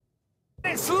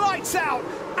it's lights out,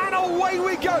 and away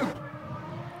we go.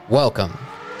 Welcome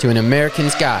to An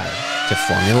American's Guide to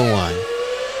Formula One.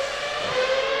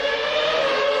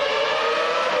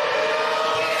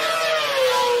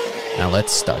 Now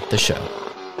let's start the show.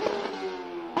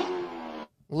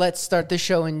 Let's start the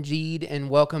show indeed, and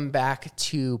welcome back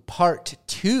to part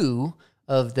 2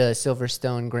 of the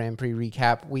Silverstone Grand Prix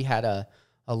recap. We had a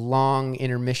long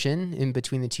intermission in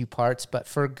between the two parts, but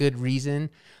for good reason.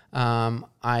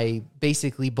 I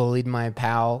basically bullied my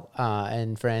pal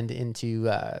and friend into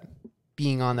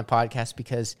being on the podcast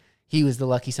because he was the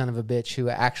lucky son of a bitch who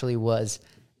actually was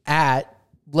at,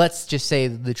 let's just say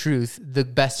the truth, the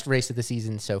best race of the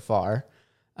season so far.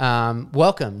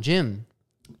 Welcome, Jim.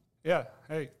 Yeah.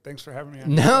 Hey, thanks for having me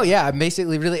on. No, yeah, I'm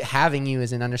basically really having you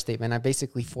is an understatement. I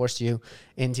basically forced you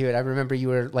into it. I remember you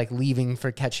were like leaving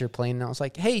for catch your plane, and I was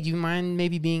like, hey, do you mind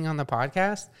maybe being on the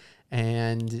podcast?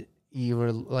 And you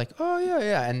were like, oh,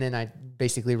 yeah. And then I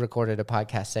basically recorded a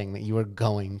podcast saying that you were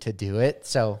going to do it.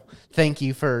 So thank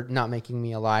you for not making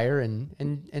me a liar and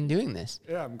doing this.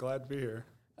 Yeah, I'm glad to be here.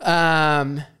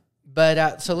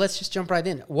 But so let's just jump right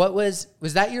in. What was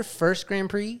that your first Grand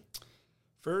Prix?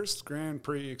 First Grand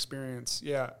Prix experience,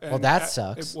 yeah. And well, that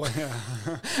sucks. Yeah.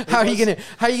 How are you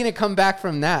gonna come back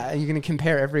from that? Are you gonna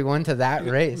compare everyone to that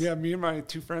race? Yeah, me and my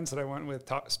two friends that I went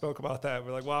with spoke about that.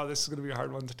 We're like, wow, this is gonna be a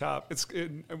hard one to top.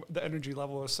 The energy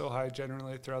level was so high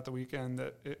generally throughout the weekend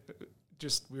that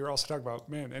we were also talking about,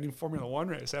 man, any Formula One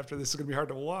race after this is gonna be hard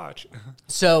to watch.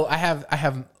 So I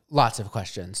have lots of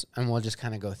questions, and we'll just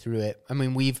kind of go through it. I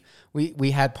mean,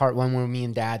 we had part 1 where me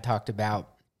and Dad talked about.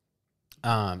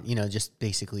 Just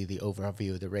basically the overall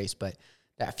view of the race, but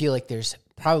I feel like there's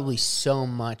probably so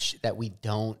much that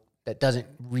that doesn't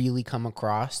really come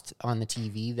across on the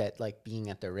TV that like being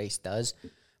at the race does.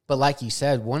 But like you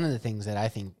said, one of the things that I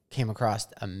think came across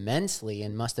immensely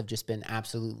and must have just been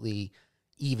absolutely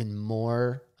even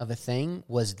more of a thing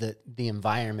was the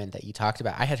environment that you talked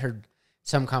about. I had heard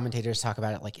some commentators talk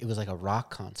about it like it was like a rock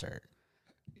concert.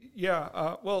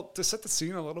 Yeah. Well, to set the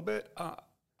scene a little bit,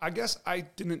 I guess I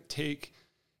didn't take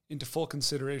into full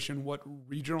consideration what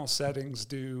regional settings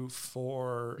do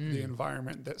for the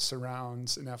environment that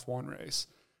surrounds an F1 race.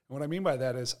 And what I mean by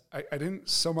that is I didn't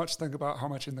so much think about how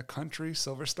much in the country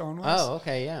Silverstone was. Oh,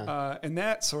 okay, yeah. And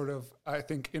that sort of, I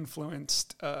think,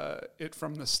 influenced it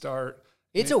from the start.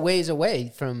 It's a ways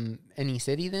away from any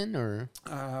city then, or?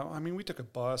 We took a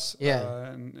bus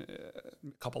and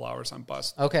a couple hours on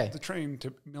bus. Okay. The train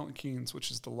to Milton Keynes,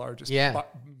 which is the largest. Yeah.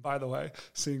 By the way,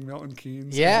 seeing Milton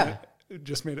Keynes. Yeah. It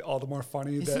just made it all the more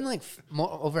funny. Isn't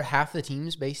over half the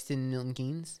teams based in Milton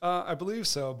Keynes? I believe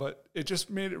so, but it just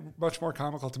made it much more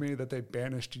comical to me that they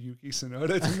banished Yuki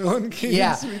Tsunoda to Milton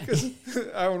Keynes because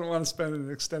I wouldn't want to spend an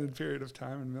extended period of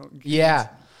time in Milton Keynes. Yeah.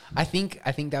 I think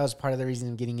that was part of the reason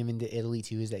of getting him into Italy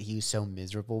too, is that he was so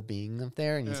miserable being up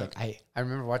there. And he's like, I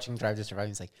remember watching Drive to Survive.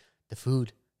 He's like, the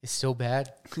food is so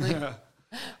bad. Yeah.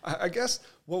 I guess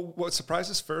what surprised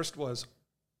us first was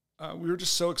we were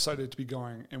just so excited to be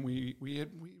going, and we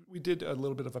did a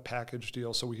little bit of a package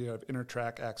deal, so we could have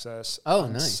inter-track access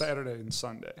on Saturday and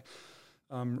Sunday,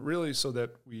 really so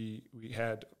that we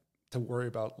had to worry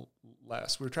about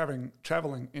less. We were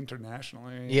traveling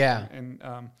internationally. Yeah. And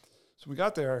so we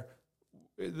got there.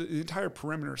 The entire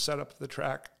perimeter set up the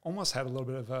track almost had a little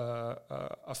bit of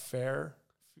a fair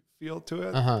feel to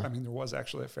it. Uh-huh. I mean, there was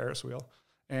actually a Ferris wheel,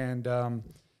 and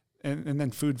then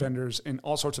food vendors and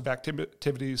all sorts of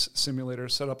activities,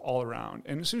 simulators set up all around.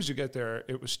 And as soon as you get there,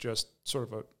 it was just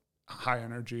sort of a high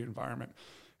energy environment.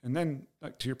 And then,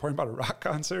 like, to your point about a rock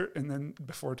concert, and then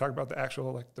before talking about the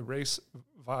actual the race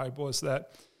vibe, was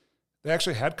that they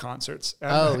actually had concerts.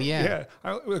 Oh, yeah.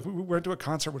 Yeah. We went to a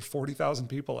concert with 40,000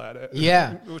 people at it.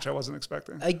 Yeah. Which I wasn't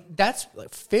expecting. That's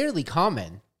fairly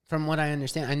common from what I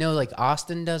understand. I know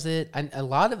Austin does it. And a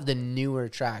lot of the newer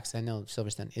tracks, I know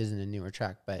Silverstone isn't a newer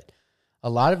track, but a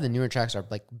lot of the newer tracks are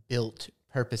built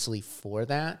purposely for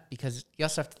that, because you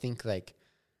also have to think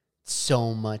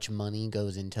so much money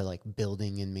goes into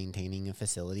building and maintaining a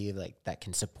facility that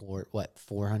can support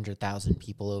 400,000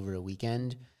 people over a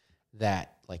weekend,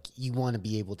 that you want to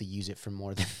be able to use it for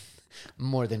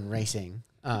more than racing.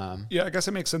 Yeah, I guess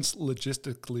it makes sense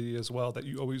logistically as well, that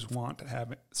you always want to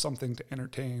have something to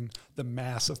entertain the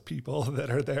mass of people that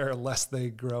are there, lest they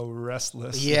grow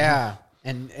restless. Yeah.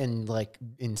 And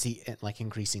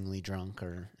increasingly drunk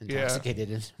or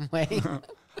intoxicated in some way.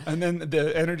 And then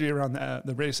the energy around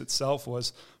the race itself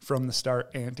was from the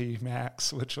start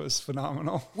anti-Max, which was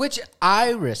phenomenal. Which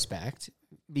I respect,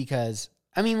 because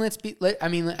I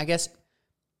guess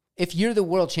if you're the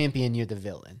world champion, you're the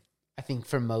villain. I think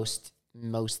for most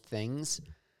things,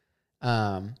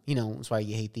 You know, it's why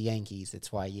you hate the Yankees.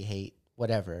 It's why you hate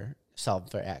whatever,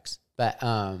 solved for X. But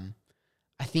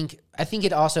I think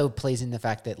it also plays in the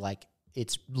fact that, like,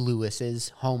 it's Lewis's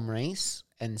home race.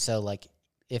 And so, like,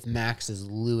 if Max is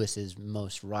Lewis's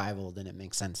most rival, then it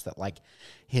makes sense that, like,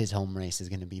 his home race is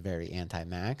going to be very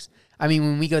anti-Max. I mean,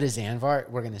 when we go to Zandvoort,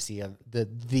 we're going to see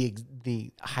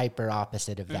the hyper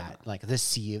opposite of that. Like,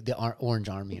 the Orange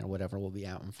Army or whatever will be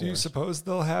out in force. Do you suppose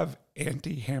they'll have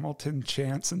anti-Hamilton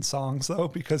chants and songs, though?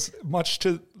 Because much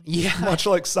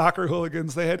like soccer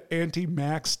hooligans, they had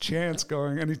anti-Max chants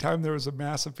going anytime there was a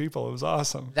mass of people. It was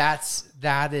awesome. That's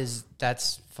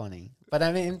funny. But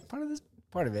I mean,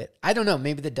 part of it, I don't know.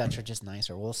 Maybe the Dutch are just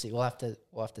nicer. We'll see. We'll have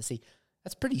to see.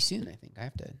 That's pretty soon, I think.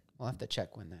 We'll have to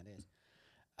check when that is.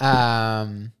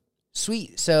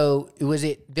 Sweet. So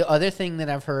the other thing that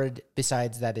I've heard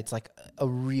besides that, it's like a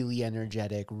really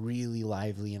energetic, really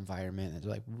lively environment. It's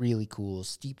like really cool,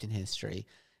 steeped in history,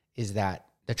 is that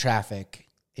the traffic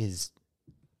is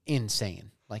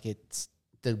insane. Like, it's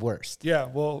the worst. Yeah,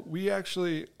 well, we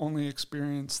actually only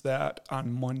experienced that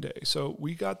on Monday. So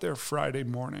we got there Friday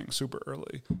morning, super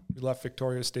early. We left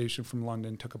Victoria Station from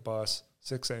London, took a bus,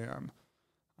 6 a.m.,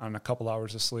 on a couple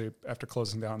hours of sleep after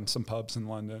closing down some pubs in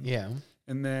London. Yeah.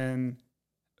 And then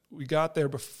we got there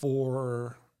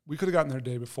before, we could have gotten there the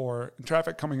day before, and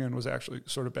traffic coming in was actually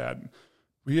sort of bad.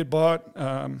 We had bought,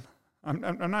 I'm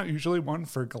not usually one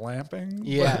for glamping,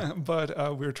 yeah,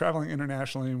 but we were traveling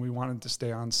internationally and we wanted to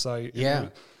stay on site. Yeah.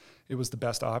 It was the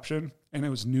best option, and it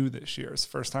was new this year. It's the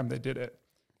first time they did it.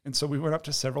 And so we went up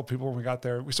to several people when we got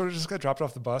there. We sort of just got dropped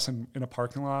off the bus in a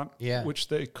parking lot, which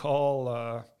they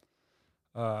call,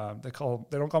 they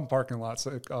don't call them parking lots.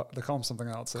 They call them something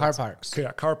else. Car parks.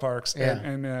 Yeah, car parks. Yeah.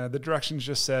 And the directions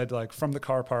just said, like, from the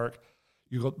car park,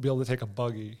 you'll be able to take a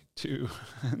buggy to,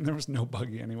 and there was no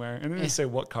buggy anywhere. And it didn't say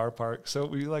what car park. So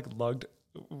we, like, lugged.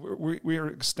 We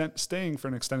were staying for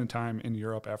an extended time in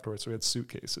Europe afterwards. So we had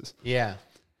suitcases. Yeah.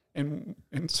 And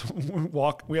so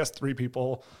we asked 3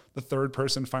 people. The third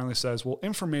person finally says, well,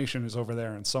 information is over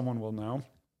there and someone will know.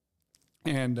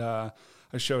 And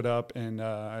I showed up and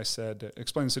I said,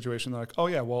 explain the situation. They're like, oh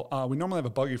yeah, well, we normally have a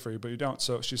buggy for you, but you don't.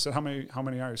 So she said, how many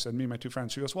are you? I said, me and my 2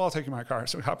 friends. She goes, well, I'll take you in my car.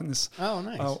 So we hop in this, oh,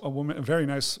 nice. A very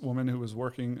nice woman who was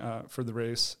working for the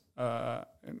race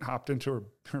and hopped into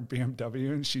her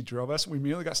BMW and she drove us. We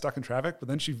immediately got stuck in traffic, but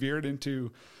then she veered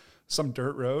into some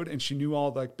dirt road and she knew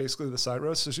all, like, basically the side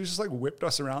roads. So she just, like, whipped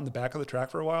us around the back of the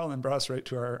track for a while and then brought us right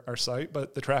to our site.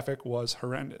 But the traffic was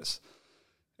horrendous.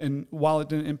 And while it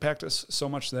didn't impact us so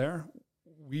much there,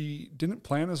 we didn't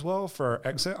plan as well for our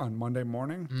exit on Monday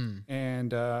morning.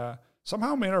 And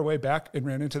somehow made our way back and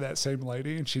ran into that same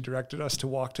lady, and she directed us to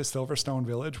walk to Silverstone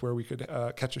Village where we could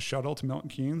catch a shuttle to Milton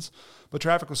Keynes. But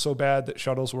traffic was so bad that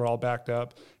shuttles were all backed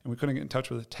up, and we couldn't get in touch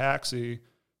with a taxi.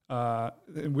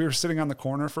 And we were sitting on the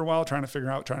corner for a while trying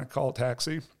to call a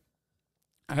taxi.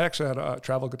 I actually had a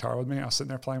travel guitar with me. I was sitting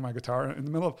there playing my guitar in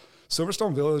the middle of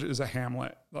Silverstone Village is a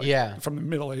hamlet. Like, from the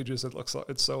Middle Ages, it looks like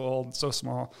it's so old, so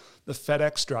small. The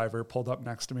FedEx driver pulled up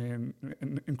next to me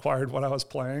and inquired what I was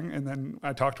playing. And then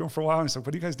I talked to him for a while and he said,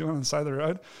 what are you guys doing on the side of the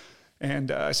road?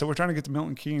 And I said, we're trying to get to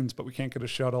Milton Keynes, but we can't get a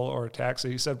shuttle or a taxi.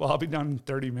 He said, well, I'll be done in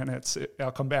 30 minutes.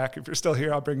 I'll come back. If you're still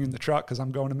here, I'll bring you in the truck because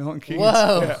I'm going to Milton Keynes.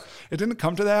 Whoa. Yeah. It didn't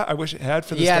come to that. I wish it had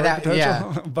for the story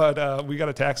potential. But we got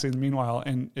a taxi in the meanwhile,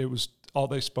 and it was all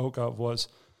they spoke of was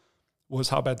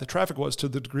how bad the traffic was, to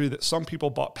the degree that some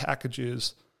people bought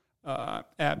packages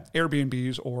at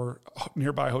Airbnbs or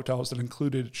nearby hotels that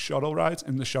included shuttle rides,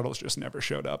 and the shuttles just never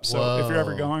showed up. So if you're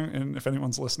ever going, and if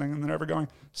anyone's listening and they're ever going,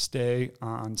 stay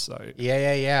on site.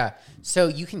 Yeah. So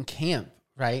you can camp,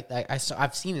 right?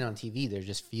 I've seen it on TV. There's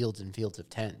just fields and fields of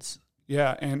tents.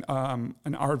 Yeah, and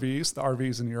RVs. The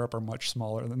RVs in Europe are much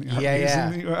smaller than the RVs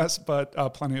in the U.S., but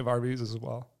plenty of RVs as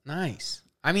well. Nice.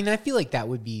 I mean, I feel like that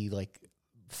would be, like,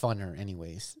 funner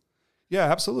anyways.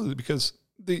 Yeah, absolutely, because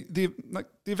the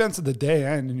events of the day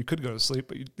end and you could go to sleep,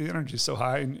 but the energy is so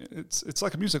high and it's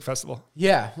like a music festival.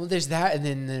 Yeah, well, there's that, and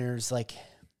then there's, like,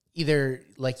 either,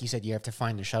 like you said, you have to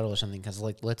find a shuttle or something because,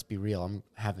 like, let's be real, I'm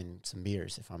having some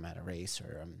beers if I'm at a race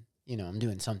or I'm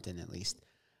doing something at least.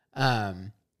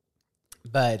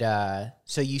 But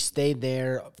so you stayed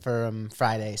there from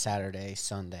Friday, Saturday,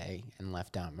 Sunday, and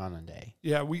left on Monday.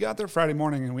 Yeah, we got there Friday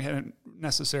morning, and we hadn't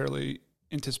necessarily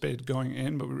anticipated going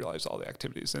in, but we realized all the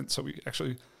activities. And so we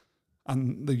actually,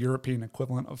 on the European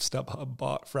equivalent of StubHub,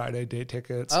 bought Friday day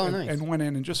tickets and went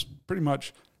in and just pretty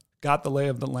much got the lay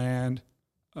of the land,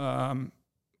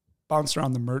 bounced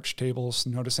around the merch tables,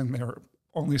 noticing they were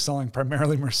only selling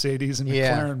primarily Mercedes and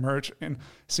McLaren merch, and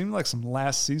it seemed like some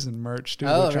last season merch too.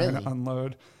 They're trying to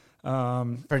unload.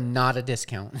 For not a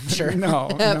discount, I'm sure. No.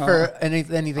 For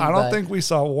anything. I don't think we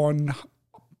saw one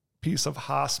piece of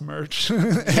Haas merch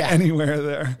anywhere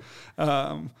there.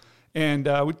 And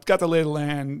we got the lay of the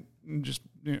land and just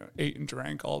ate and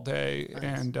drank all day.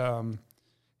 Nice.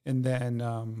 And then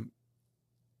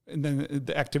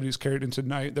the activities carried into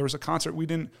night. There was a concert. We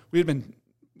had been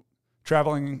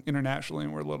traveling internationally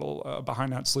and we're a little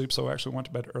behind on sleep, so I actually went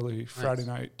to bed early Friday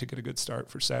night to get a good start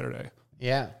for Saturday.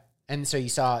 Yeah. And so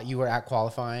you were at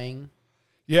qualifying?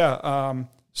 Yeah.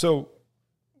 So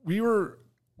we were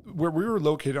where we were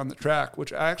located on the track,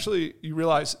 which actually you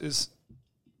realize is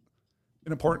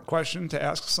an important question to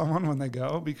ask someone when they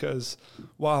go, because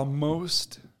while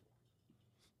most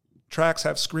tracks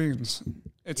have screens,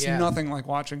 it's nothing like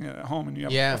watching it at home, and you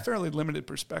have a fairly limited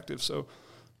perspective. So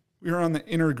we were on the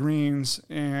inner greens,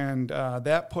 and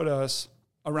that put us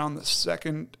around the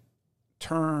second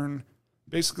turn.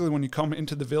 Basically, when you come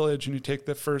into the village and you take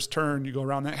the first turn, you go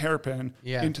around that hairpin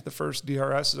into the first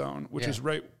DRS zone, which is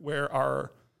right where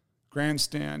our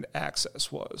grandstand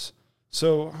access was.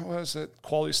 So what was it?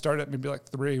 Quality started at maybe like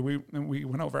 3. We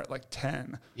went over at like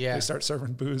 10. Yeah. They start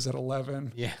serving booze at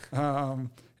 11. Yeah.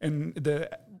 And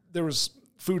there was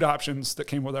food options that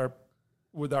came with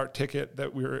our ticket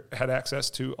that had access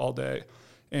to all day,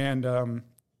 and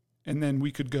then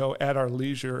we could go at our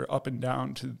leisure up and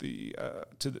down to the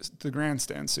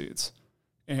grandstand seats,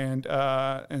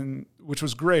 and which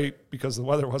was great because the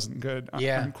weather wasn't good on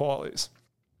qualies,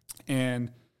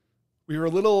 and we were a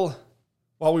little.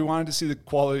 While we wanted to see the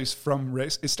qualities from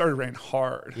race, it started to rain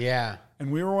hard. Yeah.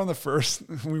 And we were one of the first,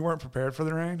 we weren't prepared for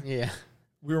the rain. Yeah.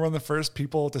 We were one of the first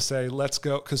people to say, let's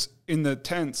go. Because in the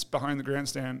tents behind the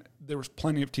grandstand, there was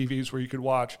plenty of TVs where you could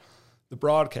watch the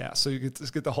broadcast. So you could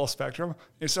just get the whole spectrum.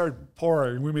 It started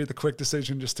pouring. We made the quick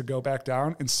decision just to go back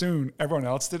down. And soon everyone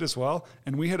else did as well.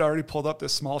 And we had already pulled up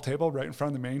this small table right in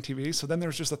front of the main TV. So then there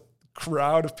was just a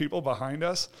crowd of people behind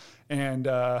us. And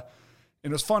it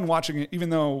was fun watching it,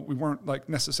 even though we weren't like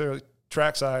necessarily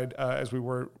trackside as we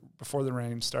were before the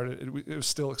rain started. It was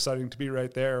still exciting to be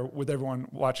right there with everyone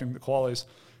watching the qualies.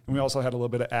 And we also had a little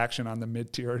bit of action on the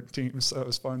mid-tier teams, so it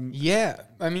was fun. Yeah,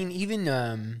 I mean, even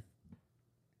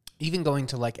going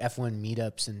to like F1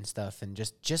 meetups and stuff, and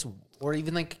just or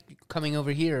even like coming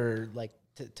over here, or like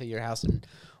to your house and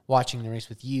watching the race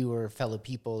with you or fellow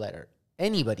people that are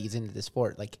anybody's into the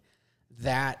sport, like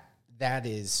that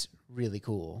is really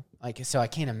cool. Like, so I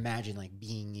can't imagine like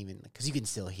being even, because you can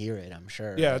still hear it, I'm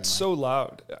sure. Yeah, it's so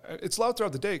loud. It's loud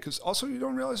throughout the day, because also you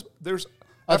don't realize there's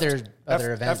other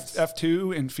events.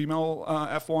 F2 and female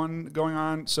F1 going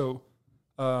on. So,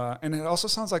 and it also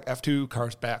sounds like F2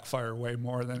 cars backfire way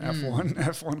more than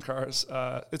F1 cars.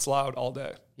 It's loud all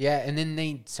day. Yeah, and then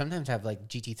they sometimes have like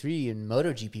GT3 and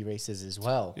MotoGP races as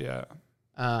well. Yeah.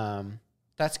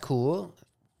 That's cool.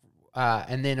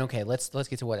 And then, okay, let's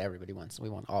get to what everybody wants. We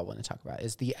all want to talk about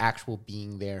is the actual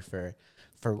being there for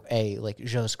like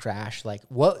Joe's crash. Like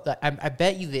what, I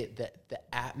bet you that the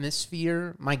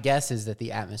atmosphere, my guess is that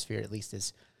the atmosphere at least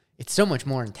it's so much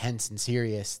more intense and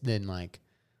serious than like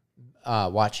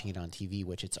watching it on TV,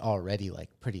 which it's already like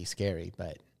pretty scary,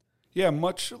 but. Yeah,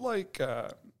 much like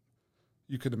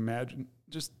you could imagine,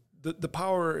 just the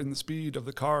power and the speed of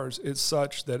the cars is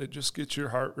such that it just gets your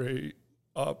heart rate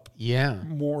up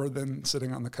more than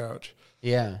sitting on the couch.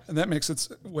 Yeah. And that makes it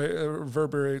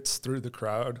reverberates through the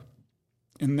crowd.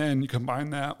 And then you combine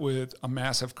that with a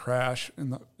massive crash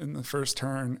in the first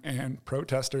turn and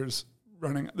protesters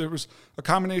running. There was a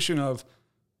combination of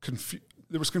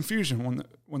there was confusion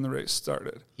when the race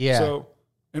started. Yeah. So,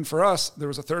 and for us, there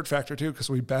was a third factor too, because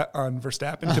we bet on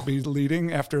Verstappen to be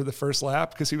leading after the first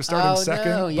lap because he was starting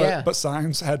second. But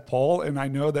Sainz had pole, and I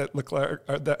know that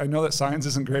Sainz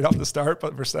isn't great off the start,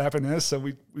 but Verstappen is. So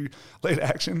we laid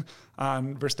action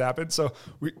on Verstappen. So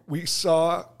we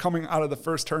saw coming out of the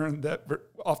first turn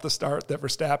off the start that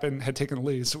Verstappen had taken the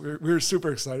lead. So we were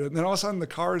super excited. And then all of a sudden the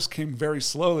cars came very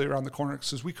slowly around the corner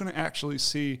because we couldn't actually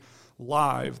see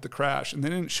live the crash, and they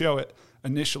didn't show it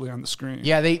initially on the screen.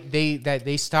 Yeah,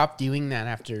 they stopped doing that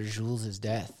after Jules'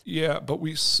 death. Yeah, but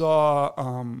we saw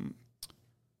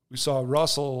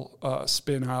Russell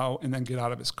spin out and then get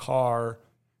out of his car,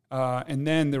 and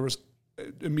then there was.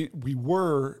 I mean, we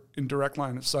were in direct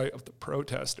line of sight of the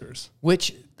protesters.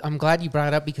 Which I'm glad you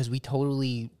brought up because we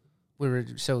were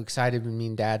so excited when me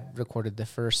and Dad recorded the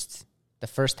first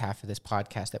half of this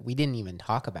podcast that we didn't even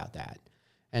talk about that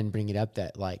and bring it up.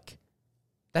 That like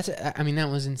that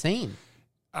was insane.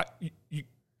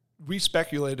 We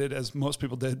speculated, as most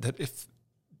people did, that if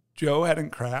Joe hadn't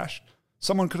crashed,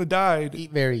 someone could have died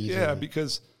very easily. Yeah,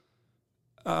 because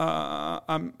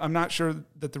I'm not sure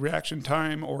that the reaction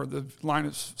time or the line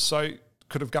of sight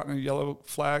could have gotten a yellow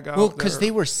flag out. Well, because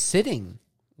they were sitting,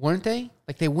 weren't they?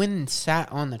 Like they went and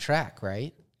sat on the track,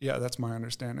 right? Yeah, that's my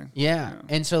understanding. Yeah.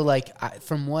 And so like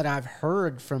from what I've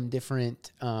heard from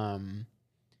different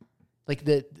like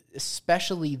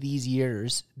especially these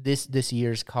years, this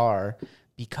year's car,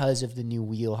 because of the new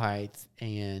wheel height,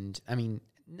 and I mean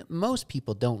most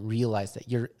people don't realize that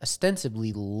you're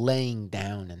ostensibly laying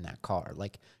down in that car.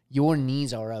 Like your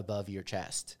knees are above your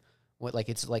chest. Like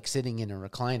it's like sitting in a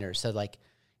recliner. So like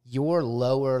your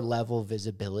lower level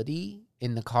visibility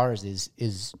in the cars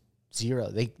is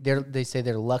zero. They say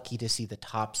they're lucky to see the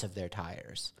tops of their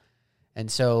tires.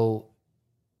 And so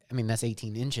I mean that's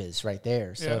 18 inches right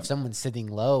there. So if someone's sitting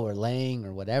low or laying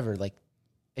or whatever, like,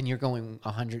 and you're going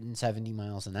 170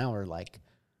 miles an hour, like,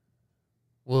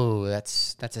 whoa,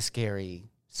 that's a scary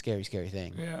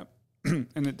thing. Yeah.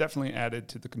 And it definitely added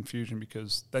to the confusion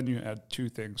because then you had two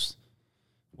things.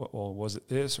 Well, was it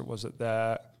this or was it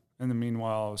that? In the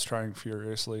meanwhile, I was trying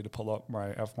furiously to pull up my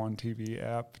F1 TV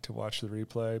app to watch the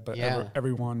replay, but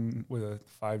everyone with a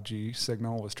 5G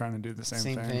signal was trying to do the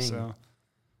same thing. So,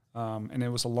 and it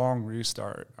was a long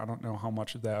restart. I don't know how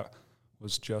much of that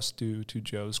was just due to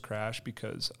Joe's crash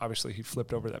because obviously he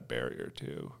flipped over that barrier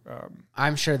too.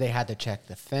 I'm sure they had to check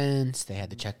the fence, they had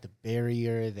to check the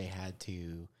barrier, they had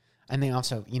to, and they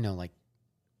also, like,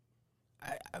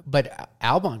 but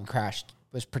Albon crashed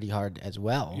was pretty hard as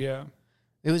well. Yeah.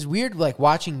 It was weird, like,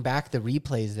 watching back the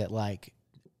replays that, like,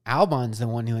 Albon's the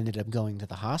one who ended up going to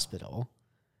the hospital,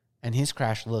 and his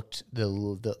crash looked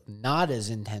the not as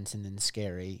intense and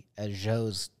scary as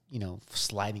Joe's,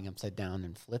 sliding upside down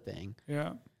and flipping.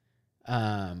 Yeah.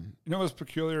 What was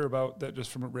peculiar about that, just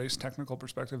from a race technical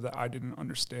perspective, that I didn't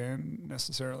understand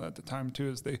necessarily at the time too,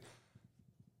 is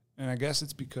and I guess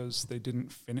it's because they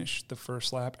didn't finish the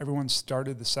first lap. Everyone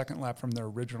started the second lap from their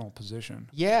original position.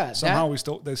 Yeah. Somehow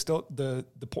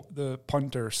the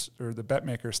punters or the bet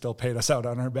makers still paid us out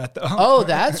on our bet though. Oh,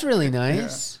 that's really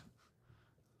nice.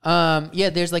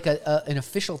 There's like an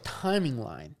official timing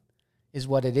line is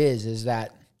what it is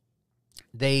that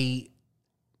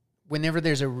whenever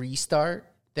there's a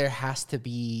restart, there has to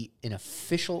be an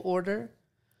official order.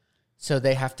 So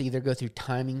they have to either go through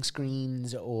timing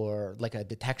screens or like a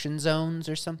detection zones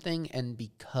or something. And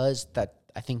because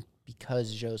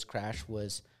Joe's crash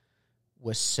was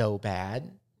so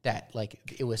bad that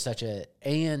like it was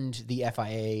and the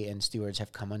FIA and stewards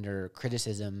have come under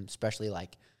criticism, especially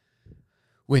like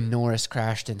when Norris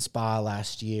crashed in Spa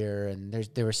last year, and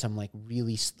there were some like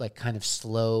really like kind of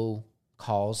slow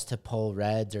calls to pull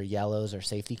reds or yellows or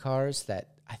safety cars, that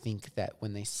I think that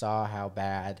when they saw how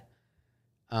bad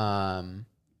the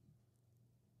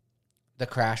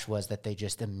crash was, that they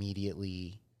just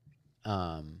immediately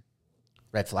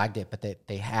red flagged it, but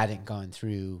they hadn't gone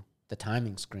through the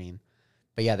timing screen.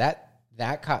 But yeah,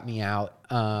 that caught me out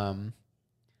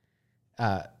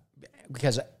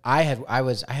because I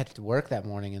had to work that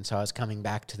morning, and so I was coming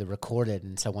back to the recorded,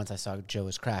 and so once I saw Joe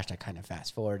was crashed, I kind of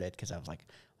fast forwarded because I was like,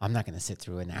 I'm not going to sit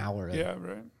through an hour of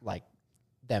like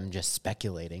them just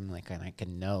speculating, like, and I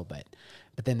can know, but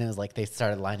then it was like they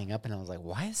started lining up, and I was like,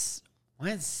 why is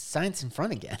Sainz in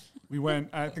front again? We went,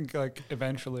 I think, like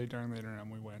eventually during the interim,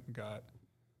 we went and got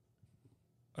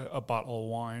a bottle of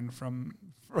wine from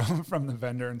the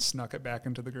vendor and snuck it back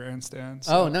into the grandstand.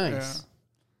 So, oh, nice.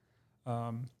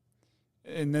 Yeah.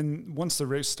 And then once the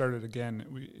race started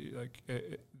again,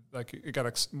 it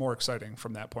got more exciting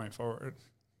from that point forward.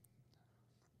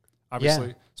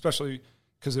 Obviously, especially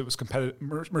because it was competitive.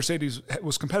 Mercedes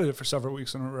was competitive for several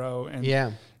weeks in a row, and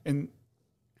it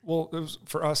was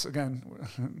for us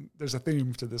again. There's a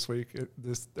theme to this week,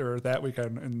 that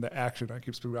weekend, and the action I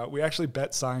keep speaking about. We actually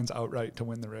bet Sainz outright to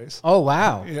win the race. Oh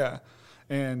wow! Yeah,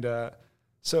 and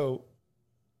so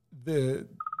the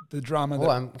drama.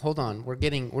 Hold on. We're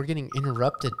getting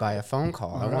interrupted by a phone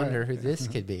call. I wonder who this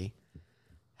could be.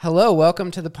 Hello,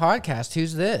 welcome to the podcast.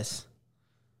 Who's this?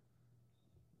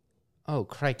 Oh,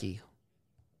 crikey.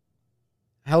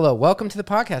 Hello, welcome to the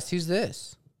podcast. Who's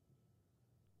this?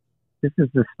 This is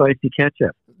the Spicy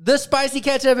Ketchup. The Spicy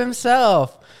Ketchup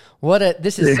himself.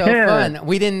 This is so fun.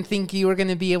 We didn't think you were going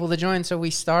to be able to join, so we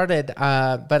started,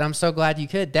 but I'm so glad you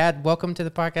could. Dad, welcome to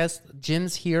the podcast.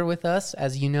 Jim's here with us,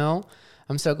 as you know.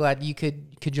 I'm so glad you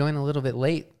could join a little bit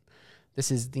late.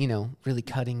 This is, really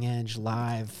cutting edge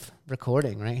live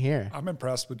recording right here. I'm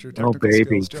impressed with your technical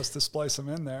skills just to splice them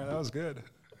in there. That was good.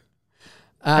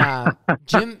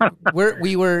 Jim,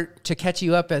 we were to catch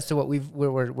you up as to what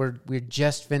we're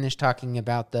just finished talking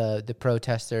about the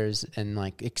protesters and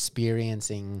like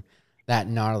experiencing that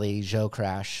gnarly Joe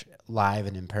crash live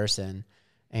and in person,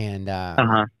 and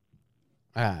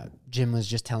Jim was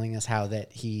just telling us how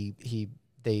that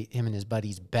him and his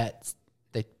buddies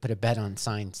they put a bet on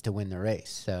Sainz to win the race.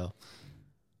 So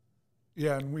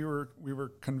yeah, and we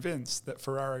were convinced that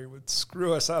Ferrari would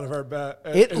screw us out of our bet.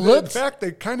 In fact,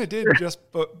 they kind of did just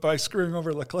by screwing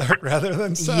over Leclerc rather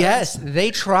than Sainz. Yes,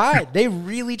 they tried. They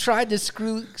really tried to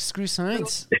screw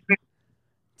Sainz.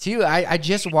 Too, I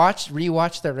just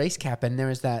rewatched the race cap, and there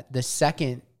was the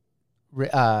second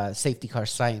safety car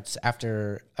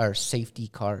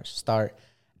start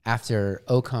after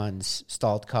Ocon's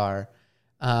stalled car,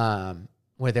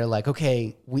 where they're like,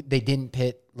 okay, they didn't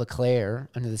pit Leclerc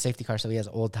under the safety car, so he has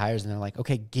old tires, and they're like,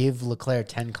 okay, give Leclerc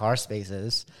 10 car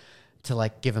spaces to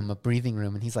like give him a breathing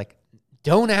room, and he's like,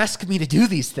 don't ask me to do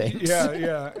these things.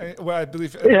 Yeah. Well, I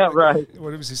believe. Yeah, right.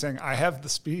 What was he saying? I have the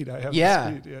speed. I have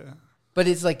the speed. Yeah. But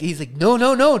it's like he's like, no,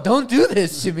 don't do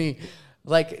this to me.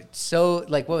 Like, so,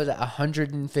 like, what was it,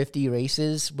 150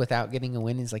 races without getting a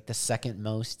win is like the second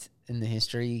most in the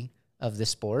history of the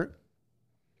sport.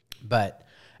 But,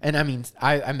 and I mean,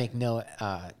 I make no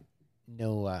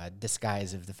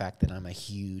disguise of the fact that I'm a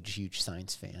huge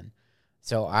Sainz fan.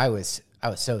 So I was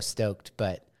so stoked.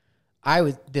 But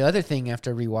the other thing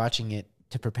after rewatching it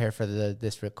to prepare for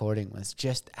this recording was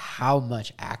just how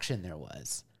much action there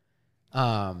was.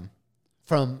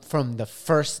 From the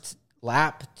first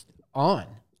lap on.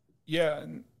 Yeah,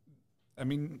 and I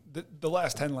mean the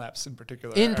last 10 laps in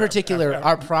particular.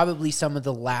 Are probably some of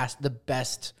the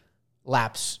best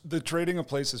laps. The trading of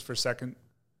places for second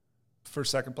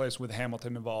place with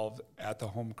Hamilton involved at the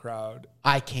home crowd.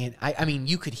 I mean,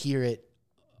 you could hear it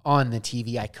on the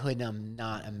TV. I could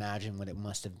not imagine what it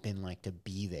must have been like to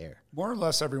be there. More or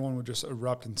less, everyone would just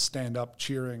erupt and stand up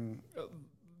cheering.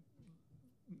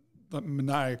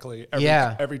 Maniacally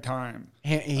every time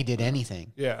he did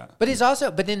anything. Yeah. But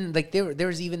then like there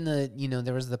was even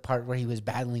there was the part where he was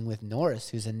battling with Norris,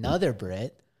 who's another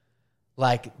Brit.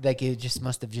 Like it just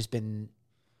must have just been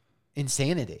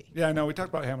insanity. Yeah, I know we talked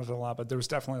about Hamilton a lot, but there was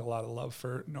definitely a lot of love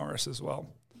for Norris as well.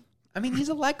 I mean, he's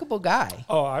a likable guy.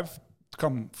 Oh, I've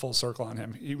come full circle on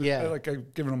him. He was like,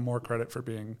 I've given him more credit for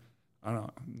being, I don't know,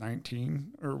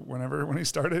 19 or whenever when he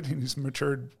started. He's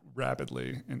matured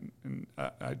rapidly, and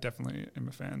I definitely am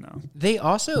a fan now. They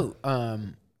also,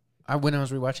 when I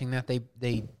was rewatching that,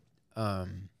 they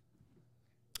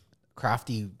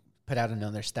Crafty put out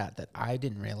another stat that I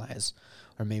didn't realize,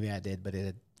 or maybe I did, but it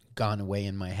had gone away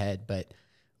in my head. But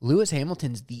Lewis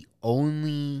Hamilton's the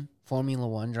only Formula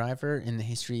One driver in the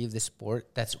history of the sport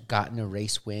that's gotten a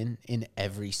race win in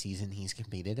every season he's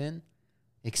competed in,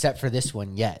 except for this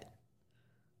one yet.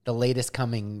 The latest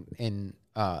coming in,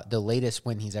 the latest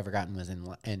win he's ever gotten was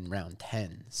in round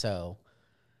 10. So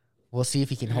we'll see if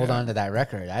he can hold on to that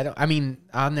record. I mean,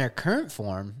 on their current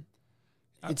form,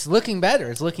 it's looking better.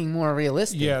 It's looking more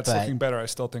realistic. Yeah, it's looking better. I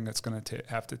still think it's going to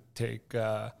have to take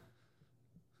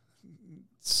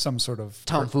some sort of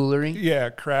tomfoolery. Yeah,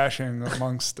 crashing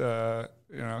amongst.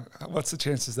 What's the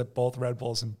chances that both Red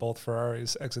Bulls and both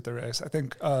Ferraris exit the race? I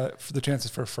think for the chances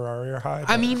for Ferrari are high.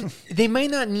 I mean, they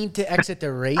might not need to exit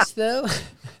the race though.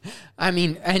 I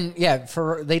mean, and yeah,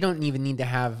 they don't even need to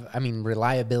have,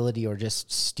 reliability or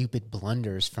just stupid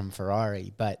blunders from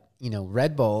Ferrari. But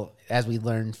Red Bull, as we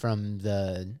learned from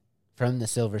the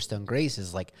Silverstone race,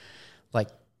 is like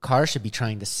cars should be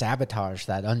trying to sabotage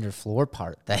that underfloor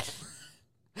part. That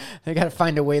they got to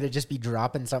find a way to just be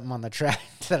dropping something on the track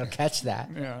that'll catch that.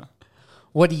 Yeah.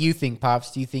 What do you think,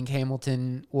 Pops? Do you think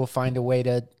Hamilton will find a way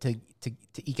to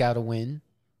eke out a win?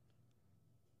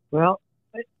 Well,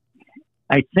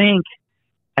 I think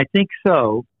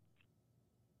so,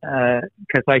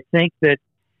 because I think that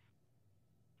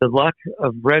the luck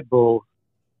of Red Bull,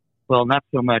 well, not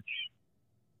so much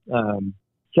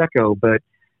Checo, but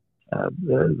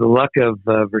the luck of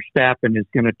Verstappen is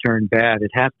going to turn bad.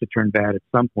 It has to turn bad at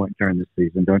some point during the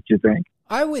season, don't you think?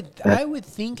 I would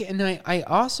think, and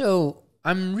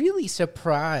I'm really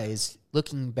surprised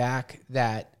looking back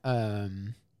that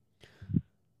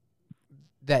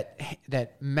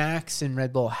that Max and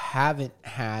Red Bull haven't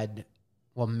had.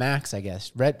 Well, Max, I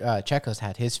guess, Checo's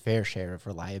had his fair share of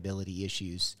reliability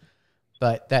issues,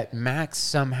 but that Max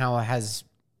somehow has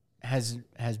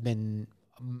been,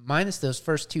 minus those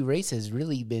first two races,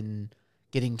 really been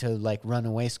getting to run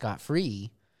away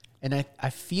scot-free. And I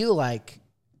feel like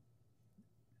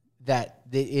that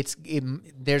there's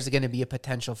going to be a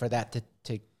potential for that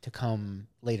to come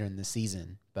later in the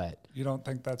season. But you don't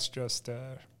think that's just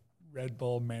Red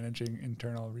Bull managing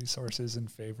internal resources in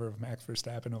favor of Max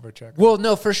Verstappen over Checo? Well,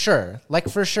 no, for sure.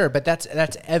 But that's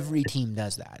every team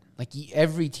does that.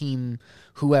 Every team,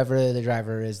 whoever the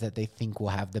driver is that they think will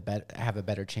have a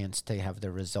better chance to have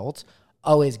the results,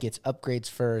 always gets upgrades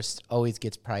first, always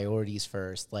gets priorities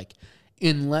first.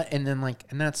 and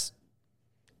that's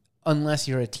unless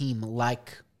you're a team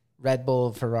like Red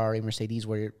Bull, Ferrari, Mercedes,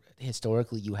 where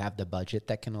historically you have the budget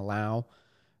that can allow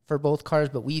for both cars.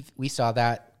 But we saw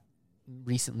that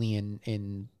recently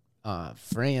in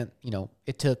France.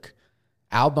 It took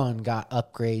Albon got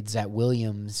upgrades at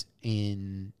Williams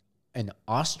in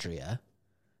Austria,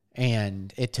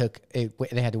 and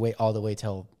they had to wait all the way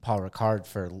till Paul Ricard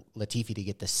for Latifi to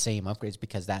get the same upgrades,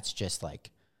 because that's just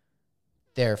like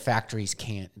their factories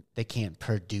can't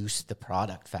produce the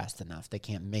product fast enough. They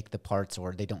can't make the parts,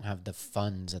 or they don't have the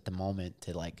funds at the moment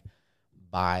to like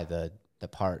buy the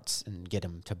parts and get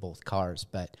them to both cars.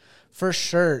 But for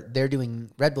sure,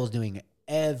 Red Bull's doing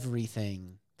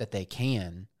everything that they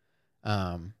can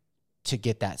to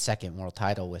get that second world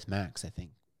title with Max. I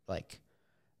think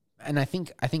I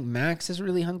think Max is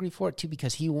really hungry for it too,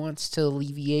 because he wants to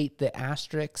alleviate the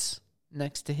asterisks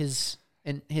next to his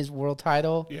world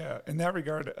title. Yeah, in that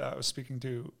regard, I was speaking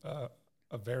to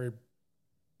a very,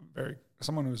 very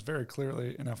someone who was very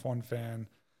clearly an F1 fan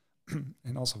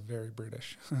and also very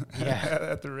British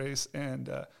at the race. And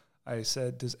I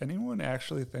said, "Does anyone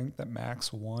actually think that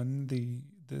Max won the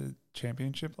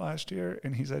championship last year?"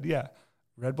 And he said, "Yeah,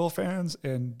 Red Bull fans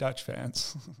and Dutch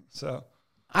fans." So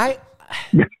I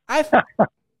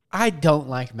don't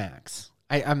like Max.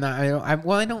 I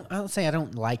don't say I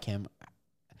don't like him.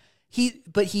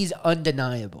 But he's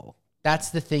undeniable. That's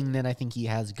the thing that I think he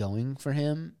has going for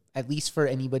him, at least for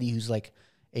anybody who's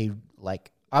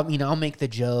I'll make the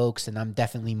jokes, and I'm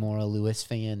definitely more a Lewis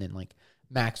fan, and like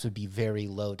Max would be very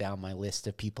low down my list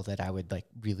of people that I would like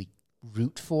really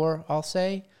root for, I'll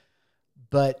say.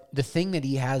 But the thing that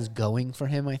he has going for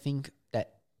him, I think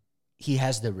that he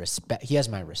has my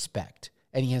respect,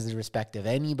 and he has the respect of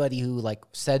anybody who, like,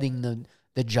 setting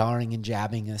the jarring and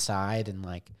jabbing aside and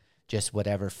like just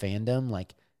whatever fandom,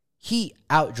 like he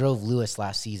outdrove Lewis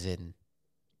last season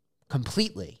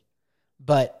completely.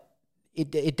 But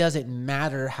it doesn't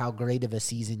matter how great of a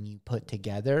season you put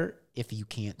together if you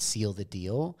can't seal the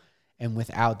deal. And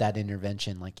without that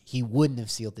intervention, like, he wouldn't have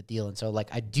sealed the deal. And so,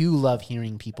 like, I do love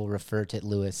hearing people refer to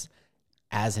Lewis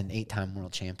as an 8-time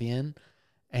world champion,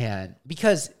 and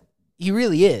because he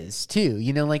really is too,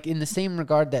 like in the same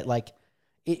regard that like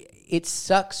it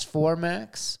sucks for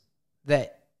Max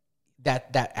that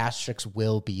asterisk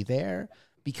will be there,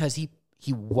 because he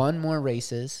won more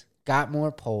races, got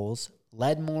more poles,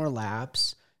 led more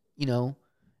laps,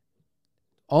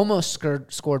 almost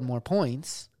scored more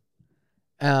points.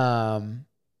 But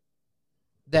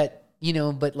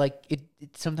like it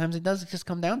sometimes it does just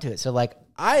come down to it. So like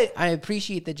I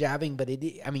appreciate the jabbing, but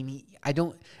I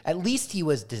don't. At least he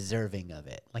was deserving of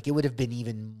it. Like, it would have been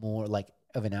even more like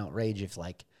of an outrage if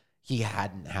like he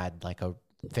hadn't had like a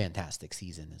fantastic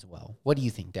season as well. What do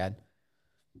you think, Dad?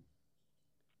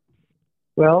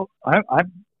 Well, I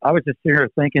was just here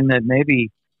thinking that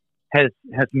maybe has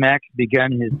Max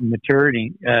begun his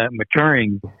maturing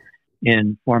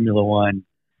in Formula One,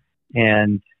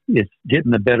 and is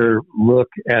getting a better look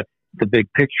at the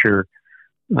big picture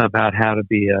about how to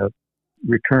be a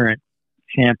recurrent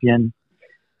champion.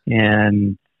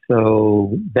 And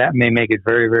so that may make it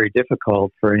very, very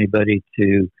difficult for anybody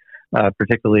to,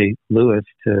 particularly Lewis,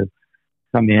 to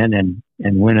come in and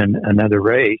win another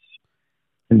race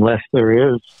unless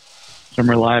there is some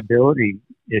reliability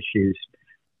issues.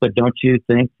 But don't you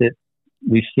think that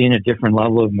we've seen a different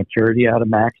level of maturity out of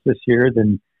Max this year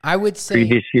than I would say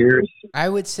previous years? I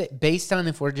would say, based on,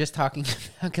 if we're just talking,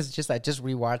 because I just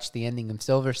rewatched the ending of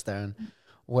Silverstone,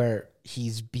 where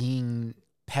he's being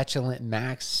petulant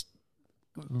Max,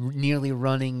 nearly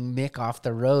running Mick off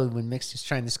the road when Mick's just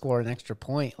trying to score an extra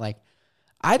point. Like,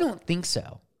 I don't think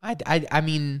so. I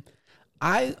mean,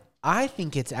 I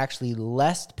think it's actually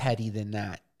less petty than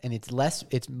that, and it's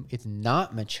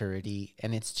not maturity,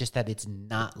 and it's just that it's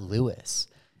not Lewis.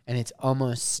 And it's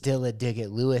almost still a dig at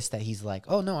Lewis that he's like,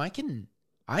 oh no, I can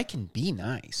be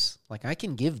nice. Like, I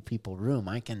can give people room.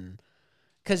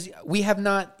 Because we have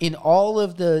not, in all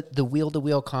of the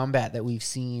wheel-to-wheel combat that we've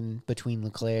seen between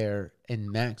Leclerc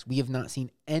and Max, we have not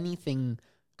seen anything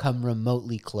come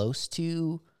remotely close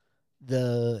to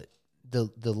the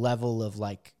level of,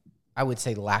 like, I would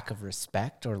say lack of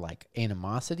respect or like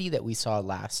animosity that we saw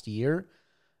last year.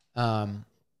 And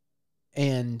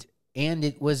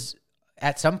it was,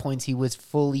 at some points, he was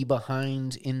fully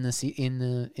behind in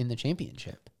the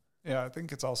championship. Yeah, I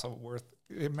think it's also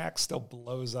Max still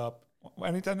blows up.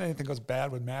 Anytime anything goes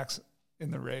bad with Max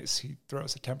in the race, he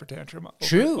throws a temper tantrum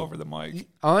over the mic.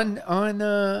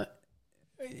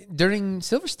 During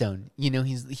Silverstone,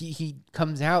 he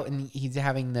comes out and he's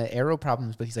having the aero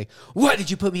problems, but he's like, "Why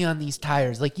did you put me on these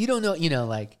tires? Like, you don't know,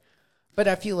 like." But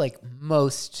I feel like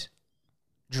most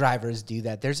drivers do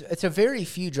that. It's a very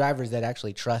few drivers that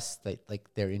actually trust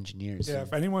like their engineers. Yeah,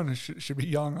 if anyone should be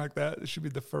yelling like that, it should be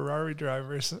the Ferrari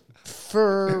drivers.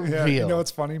 For yeah, real. You know, it's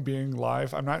funny being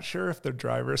live. I'm not sure if the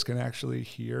drivers can actually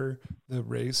hear the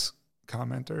race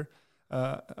commenter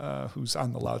who's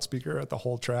on the loudspeaker at the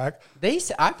whole track.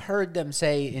 I've heard them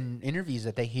say in interviews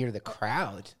that they hear the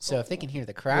crowd. So if they can hear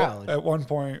the crowd. Well, at one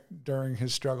point during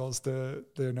his struggles, the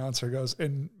announcer goes,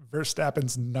 and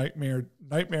Verstappen's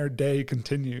nightmare day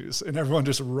continues, and everyone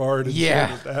just roared and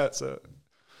shouted that. So,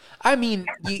 I mean,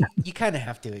 you kind of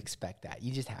have to expect that.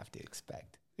 You just have to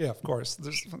expect. Yeah, of course.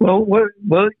 Well,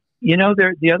 you know,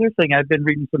 the other thing, I've been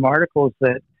reading some articles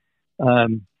that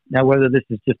now whether this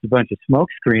is just a bunch of smoke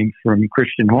screens from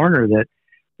Christian Horner, that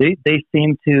they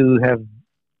seem to have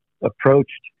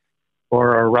approached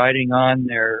or are riding on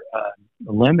their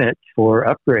limit for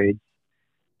upgrades.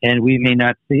 And we may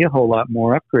not see a whole lot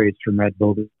more upgrades from Red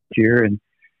Bull this year. And,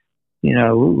 you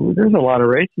know, there's a lot of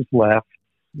races left.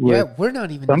 Yeah, we're not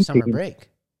even in summer break.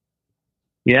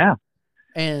 Yeah.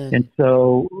 And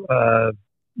so,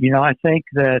 you know, I think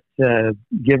that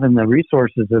given the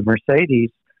resources of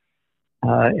Mercedes,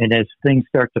 and as things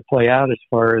start to play out as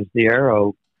far as the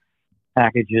aero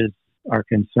packages are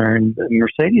concerned,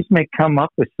 Mercedes may come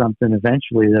up with something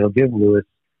eventually that'll give Lewis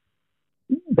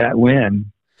that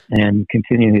win and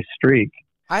continue his streak.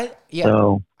 I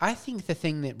think the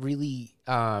thing that really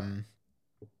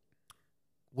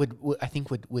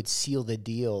would seal the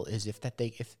deal is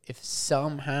if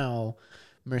somehow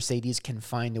Mercedes can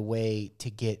find a way to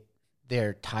get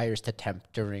their tires to temp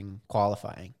during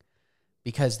qualifying,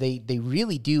 because they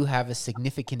really do have a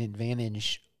significant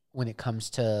advantage when it comes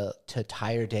to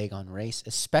tire dag on race,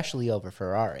 especially over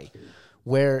Ferrari.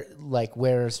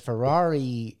 Whereas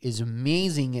Ferrari is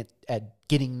amazing at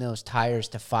getting those tires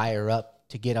to fire up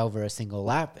to get over a single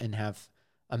lap and have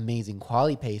amazing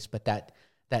quali pace, but that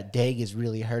dag is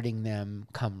really hurting them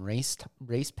come race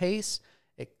pace.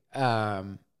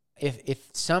 If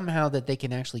somehow that they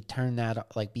can actually turn that,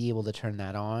 like be able to turn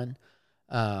that on,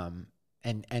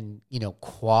 and you know,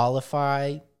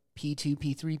 qualify P2,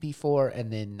 P3, P4,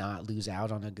 and then not lose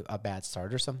out on a bad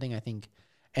start or something, I think.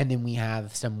 And then we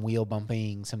have some wheel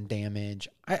bumping, some damage.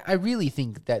 I really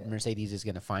think that Mercedes is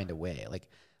going to find a way. Like,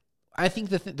 I think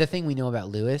the thing we know about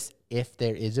Lewis, if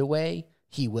there is a way,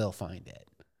 he will find it.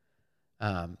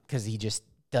 Because he just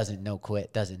doesn't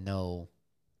know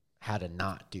how to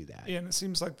not do that. Yeah, and it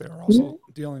seems like they're also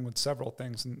dealing with several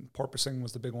things, and porpoising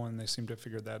was the big one. They seem to have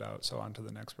figured that out. So on to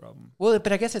the next problem. Well,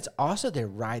 but I guess it's also their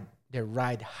ride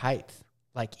height.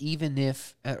 Like, even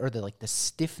if, or the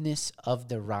stiffness of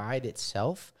the ride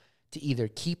itself, to either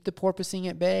keep the porpoising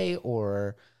at bay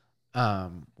or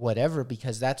whatever,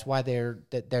 because that's why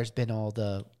there's been all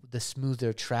the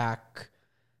smoother track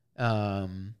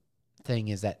thing,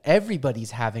 is that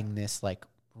everybody's having this like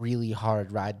really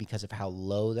hard ride because of how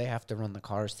low they have to run the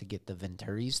cars to get the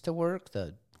Venturis to work,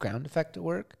 the ground effect to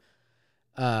work.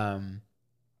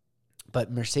 But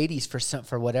Mercedes,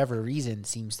 for whatever reason,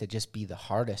 seems to just be the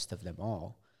hardest of them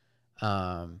all.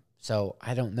 So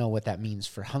I don't know what that means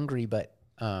for Hungary, but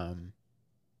I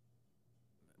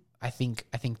think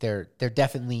they're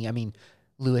definitely. I mean,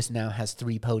 Lewis now has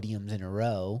 3 podiums in a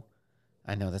row.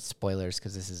 I know that's spoilers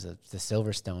because this is the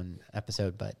Silverstone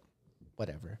episode, but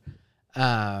whatever.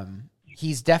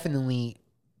 He's definitely,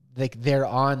 like, they're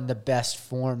on the best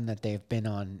form that they've been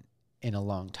on in a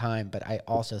long time, but I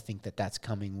also think that that's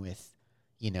coming with,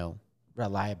 you know,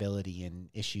 reliability and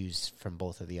issues from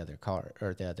both of the other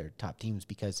the other top teams,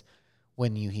 because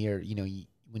when you hear, you know,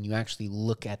 when you actually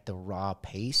look at the raw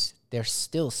pace, they're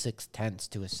still 0.6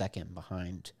 to a second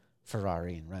behind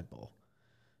Ferrari and Red Bull.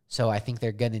 So I think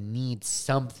they're going to need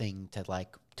something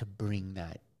to bring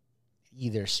that,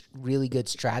 either really good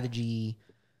strategy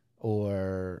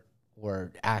or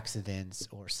accidents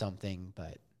or something.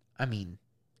 But I mean,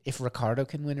 if Ricciardo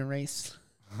can win a race,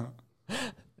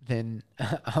 then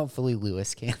hopefully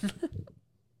Lewis can.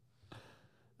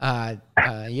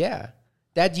 Yeah.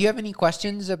 Dad, do you have any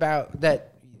questions about that?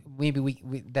 Maybe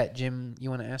that Jim, you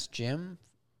want to ask Jim?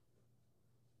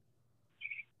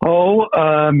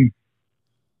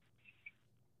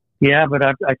 Yeah, but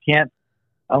I can't.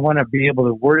 I want to be able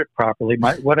to word it properly.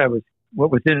 What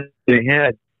was in the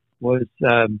head was,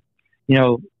 you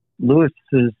know,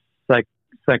 Lewis's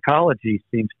psychology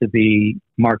seems to be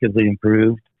markedly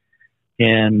improved,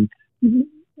 and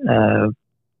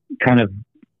kind of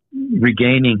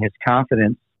regaining his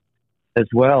confidence as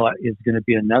well is going to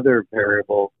be another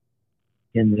variable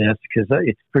in this, because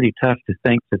it's pretty tough to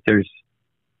think that there's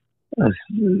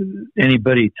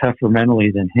anybody tougher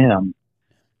mentally than him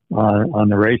on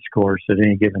the race course at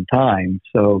any given time.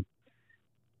 So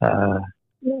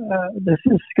this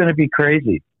is going to be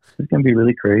crazy. It's going to be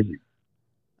really crazy.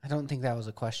 I don't think that was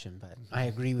a question, but I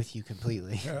agree with you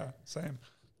completely. Yeah, same.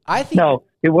 I think No,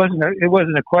 it wasn't. It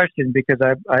wasn't a question because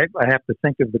I have to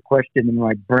think of the question in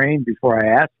my brain before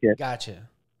I ask it. Gotcha.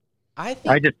 I I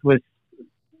think just was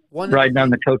riding on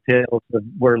the coattails of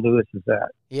where Lewis is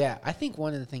at. Yeah, I think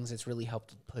one of the things that's really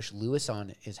helped push Lewis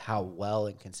on is how well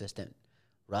and consistent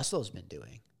Russell's been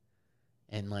doing.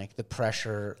 And, like, the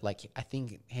pressure, like, I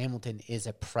think Hamilton is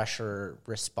a pressure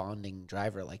responding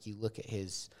driver. Like, you look at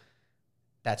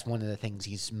that's one of the things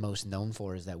he's most known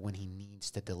for, is that when he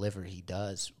needs to deliver, he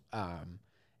does. And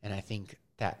I think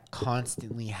that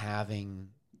constantly having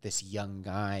this young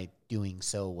guy doing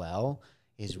so well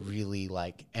is really,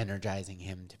 like, energizing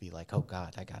him to be like, oh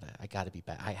God, I gotta be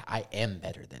better. I am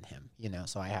better than him,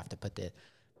 so I have to put the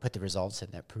results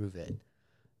in that prove it.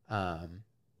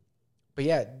 But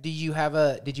yeah, did you have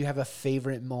a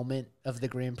favorite moment of the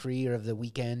Grand Prix or of the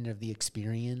weekend, of the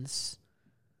experience?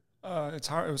 It's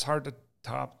hard. It was hard to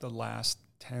top the last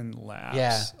 10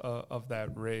 laps of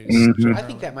that race. Mm-hmm. I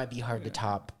think that might be hard to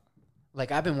top.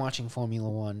 Like, I've been watching Formula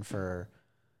One for,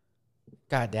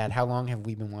 God, Dad, how long have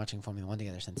we been watching Formula One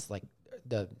together? Since, like,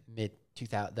 the mid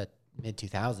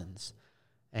 2000s,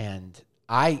 and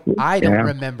I don't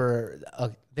remember.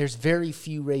 There's very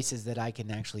few races that I can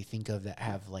actually think of that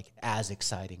have, like, as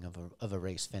exciting of a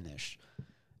race finish,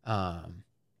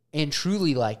 and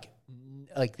truly like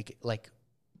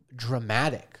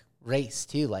dramatic race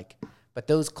too. Like, but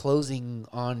those closing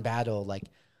on battle, like,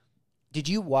 did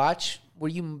you watch? Were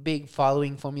you big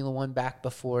following Formula One back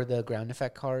before the ground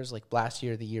effect cars, like last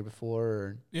year or the year before?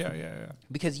 Or? Yeah.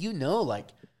 Because like,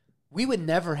 we would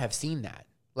never have seen that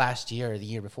last year or the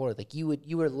year before. Like, you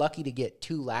were lucky to get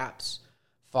 2 laps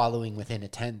following within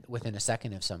a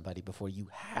second of somebody before you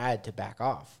had to back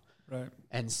off. Right.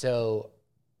 And so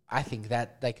I think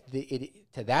that, like,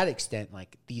 to that extent,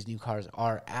 like, these new cars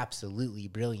are absolutely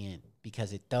brilliant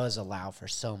because it does allow for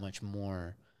so much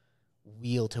more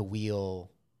wheel to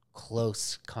wheel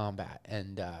close combat.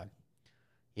 And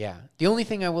the only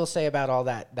thing I will say about all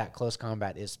that close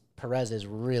combat is Perez is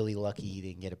really lucky he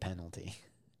didn't get a penalty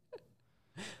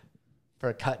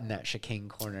for cutting that chicane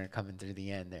corner coming through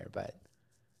the end there. But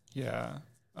yeah,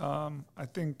 I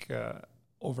think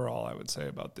overall I would say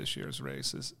about this year's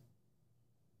race is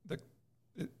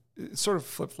it's sort of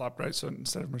flip-flop, right? So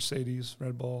instead of Mercedes,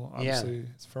 Red Bull, obviously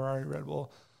it's Ferrari, Red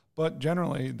Bull. But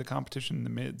generally, the competition in the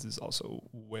mids is also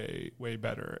way, way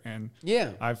better. And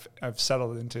I've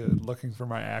settled into looking for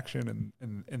my action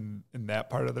in that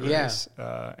part of the race,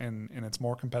 and it's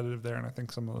more competitive there. And I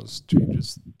think some of those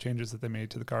changes that they made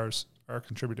to the cars are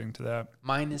contributing to that.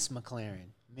 Minus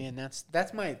McLaren, man,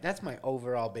 that's my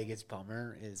overall biggest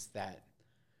bummer is that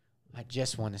I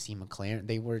just want to see McLaren.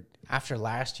 They were, after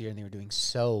last year, and they were doing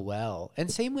so well,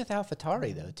 and same with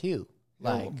AlphaTauri though too.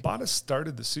 Like, Bottas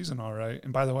started the season all right.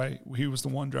 And by the way, he was the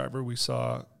one driver we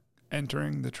saw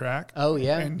entering the track. Oh,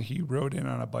 yeah. And he rode in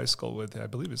on a bicycle with, I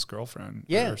believe, his girlfriend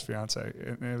or his fiance.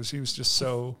 And he was just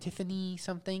so... Tiffany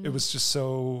something? It was just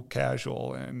so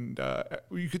casual. And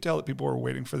you could tell that people were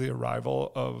waiting for the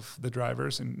arrival of the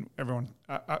drivers. And everyone,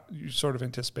 you sort of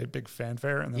anticipate big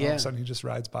fanfare. And then all of a sudden he just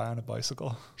rides by on a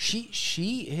bicycle.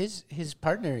 His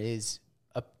partner is,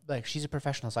 she's a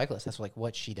professional cyclist. That's, like,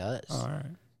 what she does. Oh, all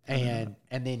right. And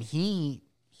then he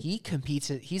competes.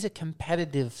 He's a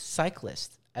competitive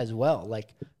cyclist as well. Like,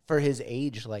 for his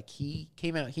age, like, he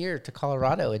came out here to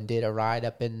Colorado and did a ride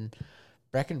up in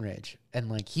Breckenridge, and,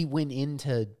 like, he went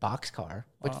into Boxcar.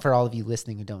 Which, for all of you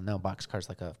listening who don't know, Boxcar is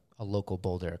like a local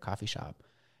Boulder coffee shop.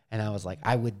 And I was like,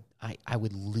 I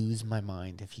would lose my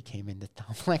mind if he came into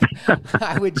town. Like,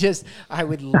 I would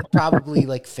probably,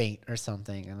 like, faint or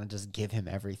something, and I'd just give him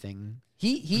everything.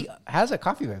 He has a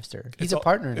coffee roaster. He's a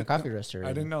partner in a coffee roaster.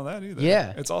 I didn't know that either.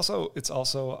 Yeah. It's also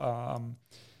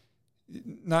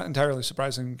not entirely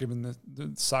surprising given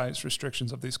the size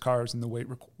restrictions of these cars and the weight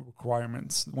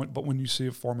requirements. But when you see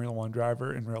a Formula One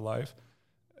driver in real life,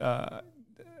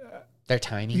 they're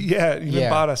tiny. Yeah,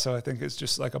 even Bottas, so I think it's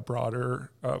just like a broader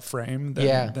frame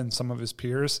than some of his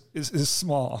peers is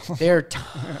small. They're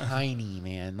tiny,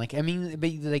 man. Like, I mean,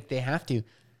 but, like, they have to,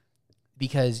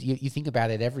 because you think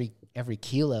about it, every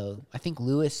kilo, I think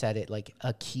Lewis said it, like,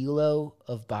 a kilo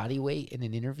of body weight in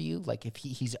an interview, like, if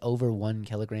he's over 1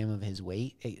 kilogram of his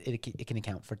weight, it can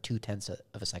account for 0.2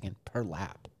 of a second per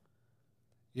lap.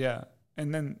 Yeah,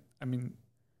 and then, I mean,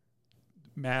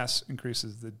 mass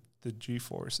increases the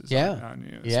G-forces on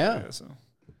you. Yeah. So.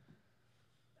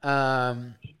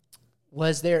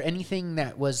 Was there anything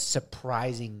that was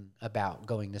surprising about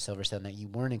going to Silverstone that you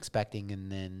weren't expecting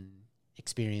and then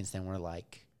experienced and were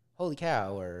like, holy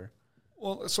cow? Or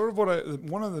Well, sort of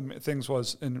one of the things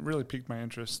was, and it really piqued my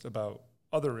interest about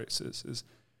other races, is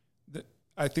that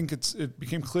I think it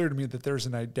became clear to me that there's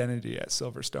an identity at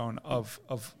Silverstone of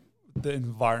the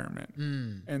environment.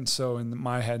 And so in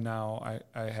my head now,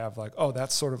 I have like, oh,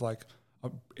 that's sort of like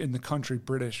in the country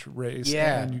British race.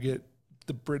 Yeah. And you get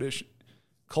the British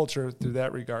culture through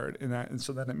that regard. And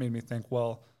so then it made me think,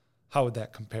 well, how would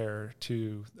that compare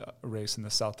to a race in the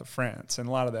south of France? And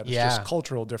a lot of that is just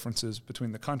cultural differences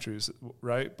between the countries,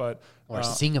 right? But or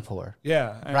Singapore.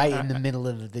 Yeah. Right in the middle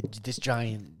of this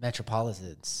giant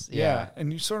metropolitans. Yeah.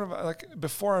 And you sort of like,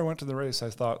 before I went to the race, I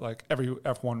thought like every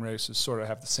F1 races sort of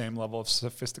have the same level of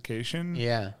sophistication.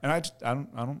 Yeah. And I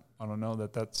don't know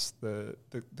that that's the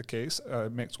case. I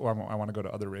want to go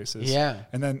to other races. Yeah.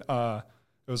 And then,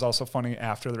 it was also funny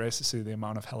after the race to see the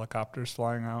amount of helicopters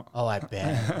flying out. Oh, I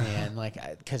bet, man.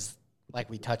 Because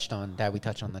we touched on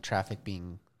the traffic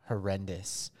being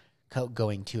horrendous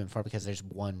going to and fro because there's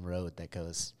one road that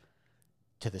goes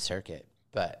to the circuit.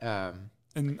 But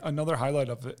and another highlight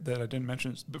of it that I didn't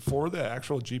mention is before the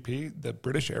actual GP, the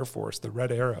British Air Force, the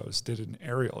Red Arrows, did an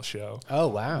aerial show. Oh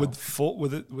wow!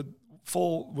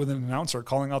 With an announcer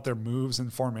calling out their moves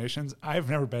and formations. I've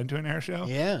never been to an air show.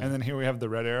 Yeah. And then here we have the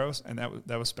Red Arrows, and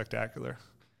that was spectacular.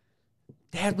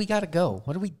 Dad, we gotta go.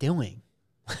 What are we doing?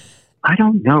 I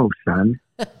don't know, son.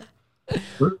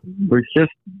 we're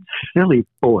just silly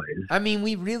boys. I mean,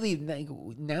 we really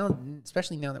now,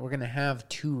 especially now that we're gonna have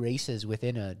 2 races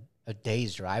within a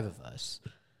day's drive of us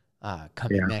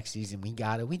coming next season. We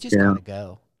just gotta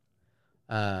go.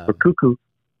 We're cuckoo.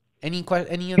 Any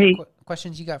other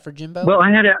questions you got for Jimbo? Well, I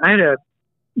had a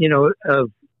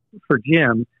for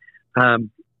Jim. How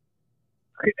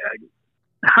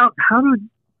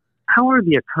are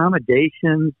the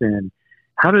accommodations and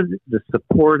how does the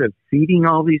support of feeding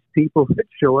all these people that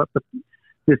show up at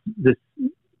this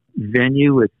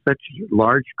venue with such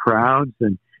large crowds,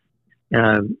 and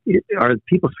are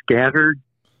people scattered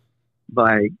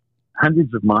by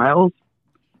hundreds of miles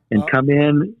and come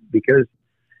in because?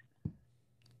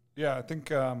 Yeah, I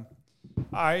think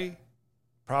I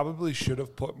probably should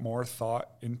have put more thought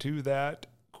into that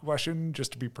question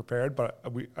just to be prepared, but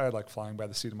I like flying by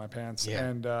the seat of my pants,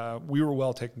 and we were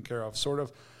well taken care of. Sort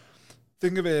of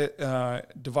think of it,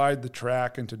 divide the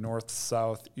track into north,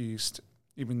 south, east,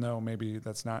 even though maybe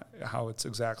that's not how it's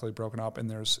exactly broken up, and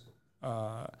there's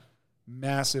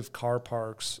massive car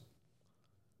parks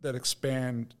that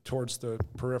expand towards the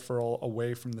peripheral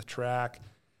away from the track,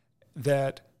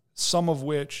 that some of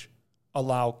which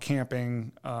allow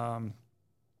camping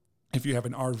if you have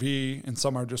an RV, and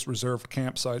some are just reserved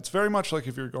campsites. Very much like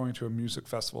if you're going to a music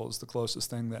festival is the closest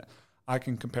thing that I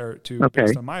can compare it to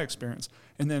based on my experience.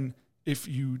 And then if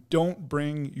you don't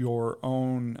bring your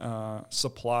own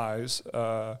supplies,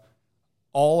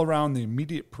 all around the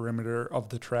immediate perimeter of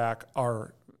the track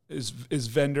is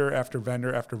vendor after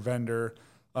vendor after vendor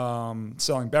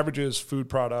selling beverages, food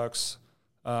products,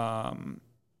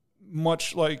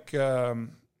 much like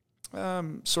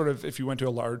sort of if you went to a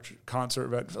large concert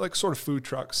event, like sort of food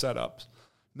truck setups.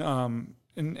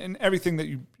 And everything that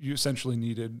you essentially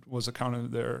needed was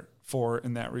accounted there for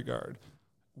in that regard.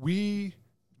 We,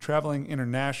 traveling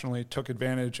internationally, took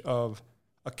advantage of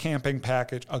a camping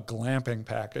package, a glamping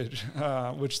package,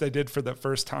 which they did for the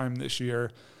first time this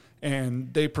year.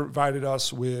 And they provided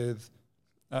us with,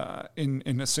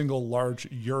 in a single large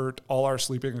yurt, all our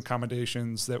sleeping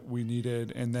accommodations that we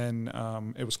needed. And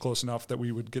then it was close enough that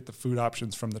we would get the food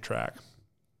options from the track.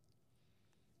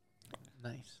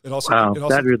 Nice.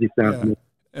 That really sounds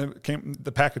good.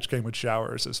 The package came with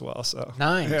showers as well. So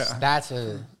nice.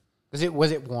 Yeah. Was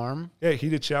it warm? Yeah,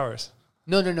 heated showers.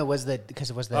 No. Because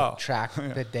it was the track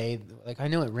the day. Like I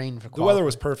know it rained for the weather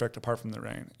was perfect apart from the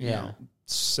rain. Yeah,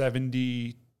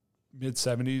 70, mid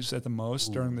 70s at the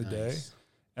most during the day,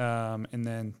 and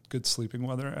then good sleeping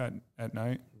weather at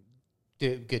night.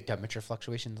 Good temperature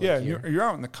fluctuations. Yeah, you're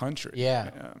out in the country.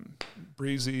 Yeah,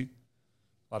 breezy,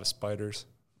 a lot of spiders.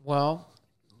 Well,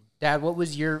 Dad, what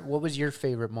was your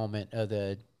favorite moment of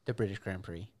the British Grand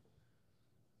Prix?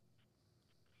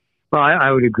 Well,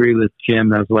 I would agree with Jim.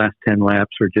 Those last 10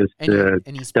 laps were just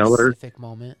any stellar. Specific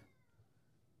moment?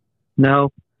 No,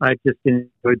 I just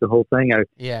enjoyed the whole thing. I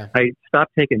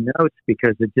stopped taking notes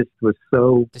because it just was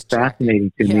so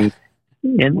fascinating to me.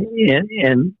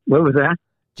 And what was that?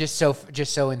 Just so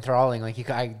enthralling. Like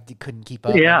I couldn't keep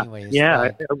up. Yeah, anyways.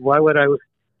 yeah. Why would I?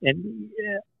 And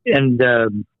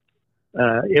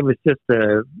it was just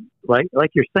like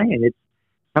you're saying, it's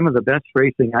some of the best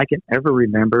racing I can ever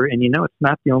remember. And it's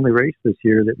not the only race this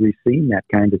year that we've seen that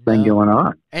kind of thing going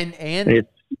on. And it's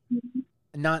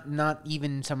not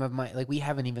even some of my, like, we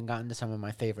haven't even gotten to some of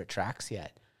my favorite tracks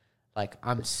yet. Like,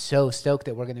 I'm so stoked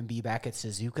that we're going to be back at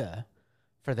Suzuka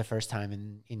for the first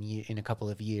time in a couple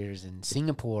of years, and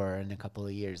Singapore in a couple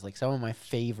of years. Like, some of my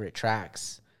favorite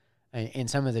tracks, and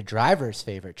some of the drivers'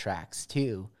 favorite tracks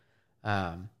too.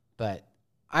 But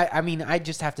I mean, I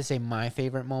just have to say my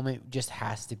favorite moment just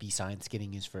has to be Sainz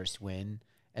getting his first win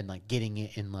and like getting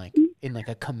it in like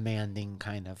a commanding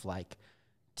kind of like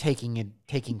taking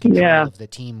control of the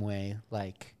team way,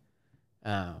 like,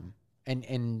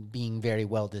 and being very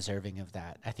well deserving of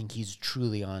that. I think he's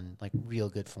truly on like real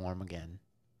good form again.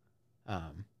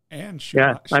 And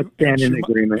I stand in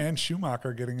agreement. And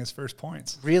Schumacher getting his first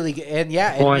points. Really,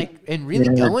 and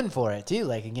really going for it too,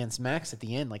 like against Max at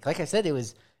the end. Like I said, it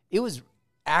was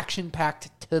action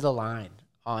packed to the line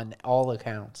on all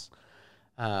accounts.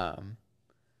 But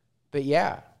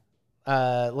yeah,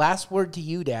 last word to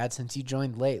you, Dad, since you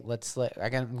joined late.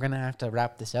 I'm gonna have to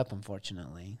wrap this up,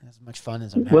 unfortunately. As much fun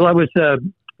as I'm having. Well,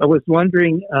 I was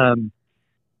wondering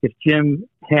if Jim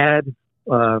had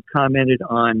commented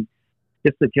on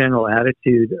just the general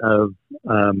attitude of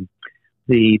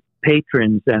the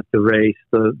patrons at the race,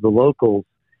 the locals.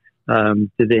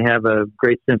 Did they have a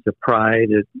great sense of pride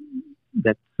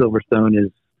that Silverstone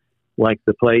is like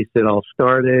the place it all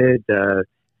started?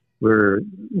 Were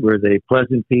they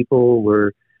pleasant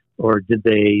people? Or did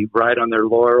they ride on their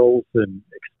laurels and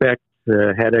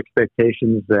had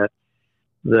expectations that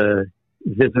the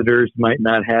visitors might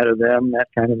not have of them, that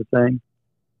kind of a thing?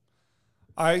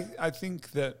 I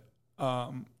think that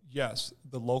yes,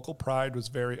 the local pride was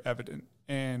very evident,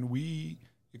 and we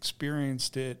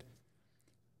experienced it.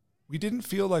 We didn't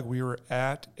feel like we were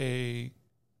at a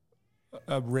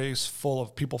race full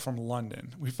of people from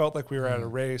London. We felt like we were at a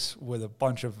race with a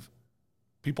bunch of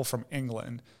people from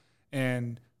England,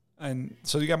 and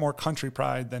so you got more country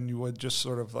pride than you would just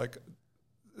sort of like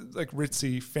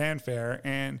ritzy fanfare.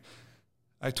 And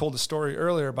I told a story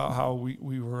earlier about how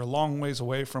we were a long ways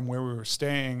away from where we were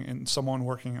staying, and someone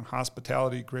working in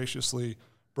hospitality graciously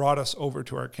brought us over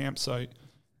to our campsite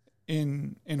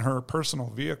in her personal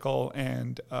vehicle,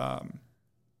 and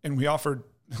we offered.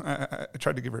 I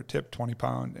tried to give her a tip,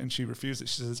 £20, and she refused it.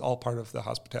 She says it's all part of the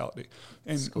hospitality,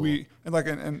 and cool. like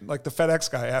the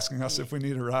FedEx guy asking us if we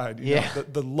need a ride. You know,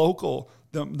 the local,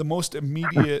 the most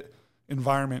immediate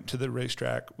environment to the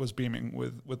racetrack was beaming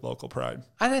with local pride.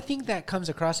 And I think that comes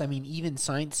across. I mean, even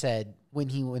Sainz said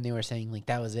when they were saying like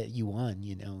that was it, you won,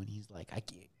 you know, and he's like,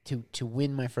 to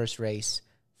win my first race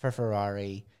for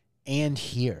Ferrari and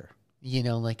here, you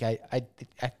know, like I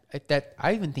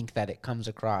even think that it comes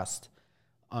across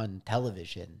on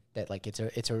television that like it's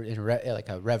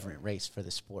a reverent race for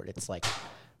the sport. It's like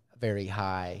very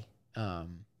high, but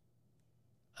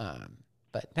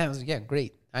that was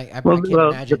great. I can't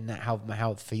imagine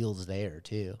how it feels there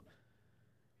too.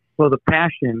 Well, the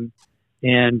passion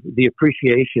and the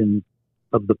appreciation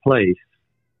of the place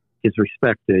is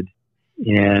respected,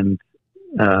 and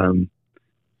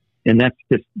that's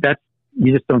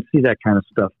you just don't see that kind of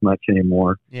stuff much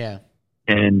anymore. Yeah.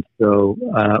 And so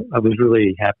I was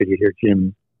really happy to hear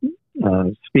Jim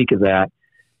speak of that,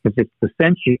 because it's the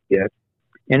sense you get,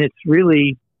 and it's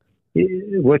really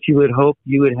what you would hope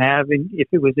you would have if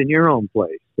it was in your own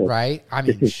place. So right? I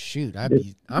mean, shoot,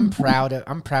 I'm proud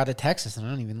of Texas, and I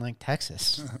don't even like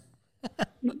Texas.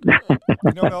 You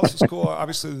know what else is cool?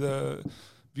 Obviously, the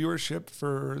viewership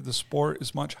for the sport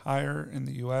is much higher in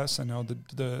the U.S. I know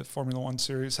the Formula One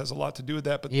series has a lot to do with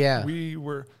that, but we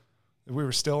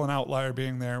were still an outlier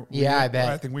being there. I bet.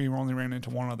 I think we only ran into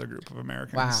one other group of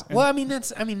Americans. Wow. Well, I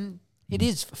mean, it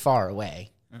is far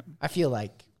away. Yeah. I feel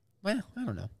like, I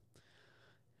don't know.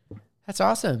 That's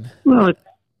awesome. Well,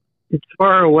 it's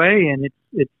far away, and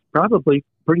it's probably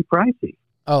pretty pricey.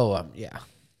 Oh, yeah.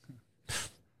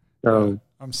 So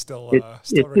I'm still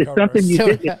it's something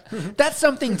you did. That's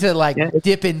something to like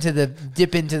dip into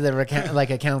the like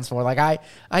accounts for. Like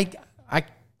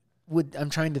I'm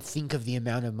trying to think of the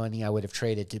amount of money I would have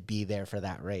traded to be there for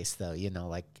that race, though. You know,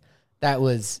 like that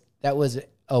was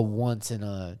a once in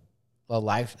a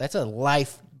life. That's a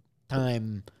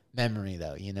lifetime memory,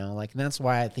 though. You know, like, and that's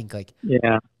why I think like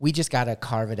we just got to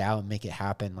carve it out and make it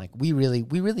happen. Like we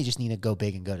really just need to go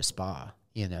big and go to Spa.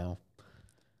 You know,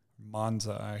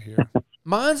 Monza, I hear.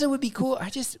 Monza would be cool.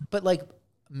 But like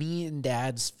me and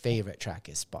Dad's favorite track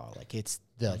is Spa. Like it's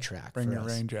the track. Bring your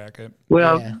rain jacket.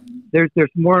 Well, there's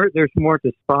more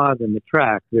to Spa than the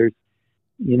track. There's,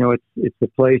 you know, it's a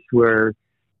place where,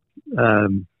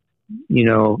 you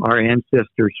know, our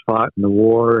ancestors fought in the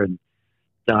war and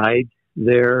died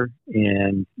there,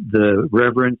 and the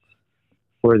reverence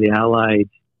for the Allied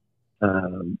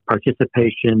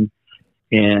participation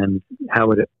and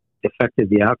how it affected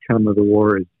the outcome of the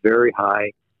war is very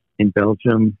high in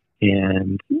Belgium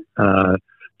and the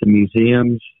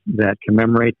museums that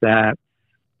commemorate that,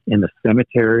 and the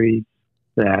cemeteries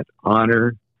that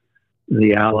honor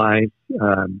the Allies.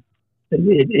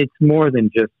 It's more than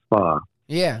just Spa.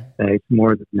 Yeah. It's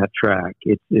more than that track.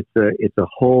 It's a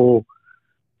whole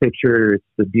picture. It's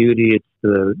the beauty. It's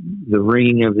the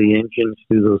ringing of the engines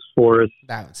through those forests.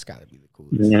 That's got to be the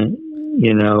coolest. And,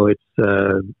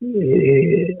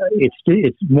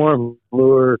 it's more of a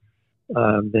lure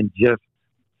than just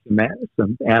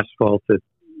some asphalt that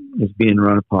is being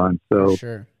run upon. So, For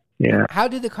sure. yeah. How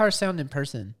do the cars sound in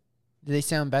person? Do they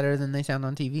sound better than they sound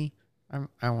on TV?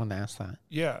 I want to ask that.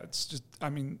 Yeah, it's just. I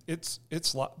mean, it's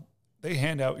they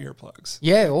hand out earplugs.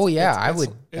 Yeah. Oh, yeah.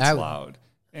 It's loud,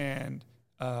 and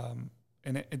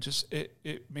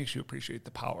it makes you appreciate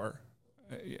the power.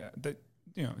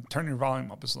 Turn your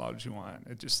volume up as loud as you want.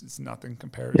 It's nothing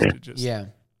compares to just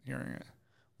hearing it.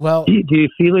 Well, do you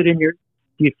feel it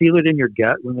in your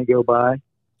gut when they go by?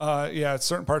 Yeah,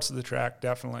 certain parts of the track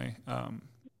definitely.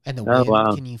 And the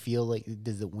wind, can you feel like,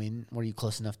 does the wind, were you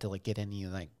close enough to like get any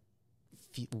like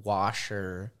wash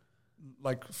or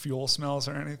like fuel smells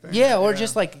or anything? Yeah, or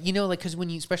just like, like, because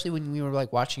especially when we were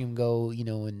like watching him go,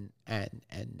 and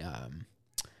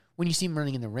when you see him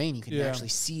running in the rain, you can actually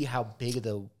see how big of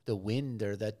the wind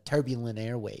or the turbulent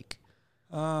air wake.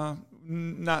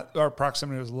 Not our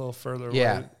proximity was a little further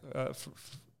away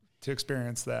to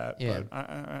experience that. Yeah. But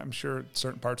I'm sure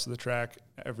certain parts of the track,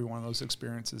 every one of those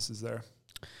experiences is there.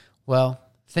 Well,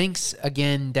 thanks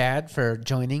again, Dad, for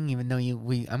joining. Even though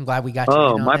I'm glad we got you in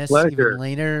on my this pleasure. even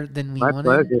later than we My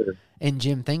wanted. pleasure. And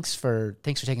Jim, thanks for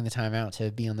taking the time out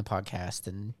to be on the podcast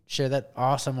and share that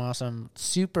awesome,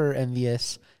 super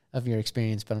envious of your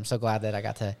experience. But I'm so glad that I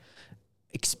got to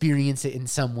experience it in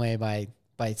some way by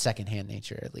secondhand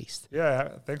nature, at least. Yeah,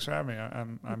 thanks for having me.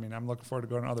 I'm looking forward to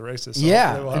going to other races.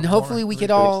 So hopefully we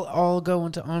could all go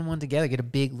on one together. Get a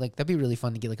big, that'd be really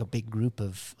fun to get like a big group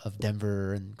of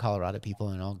Denver and Colorado people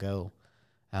and all go.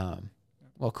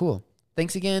 Well, cool.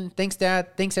 Thanks again. Thanks,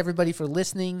 Dad. Thanks everybody for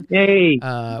listening. Hey,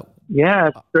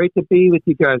 it's great to be with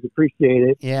you guys. Appreciate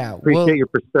it. Yeah, appreciate your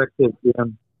perspective,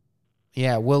 Jim.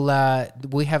 Yeah,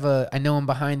 we have I know I'm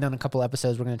behind on a couple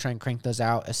episodes. We're going to try and crank those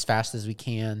out as fast as we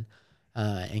can.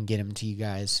 And get them to you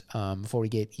guys before we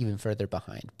get even further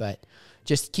behind. But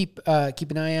just keep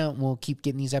an eye out, and we'll keep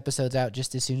getting these episodes out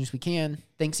just as soon as we can.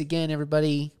 Thanks again,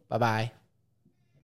 everybody. Bye-bye.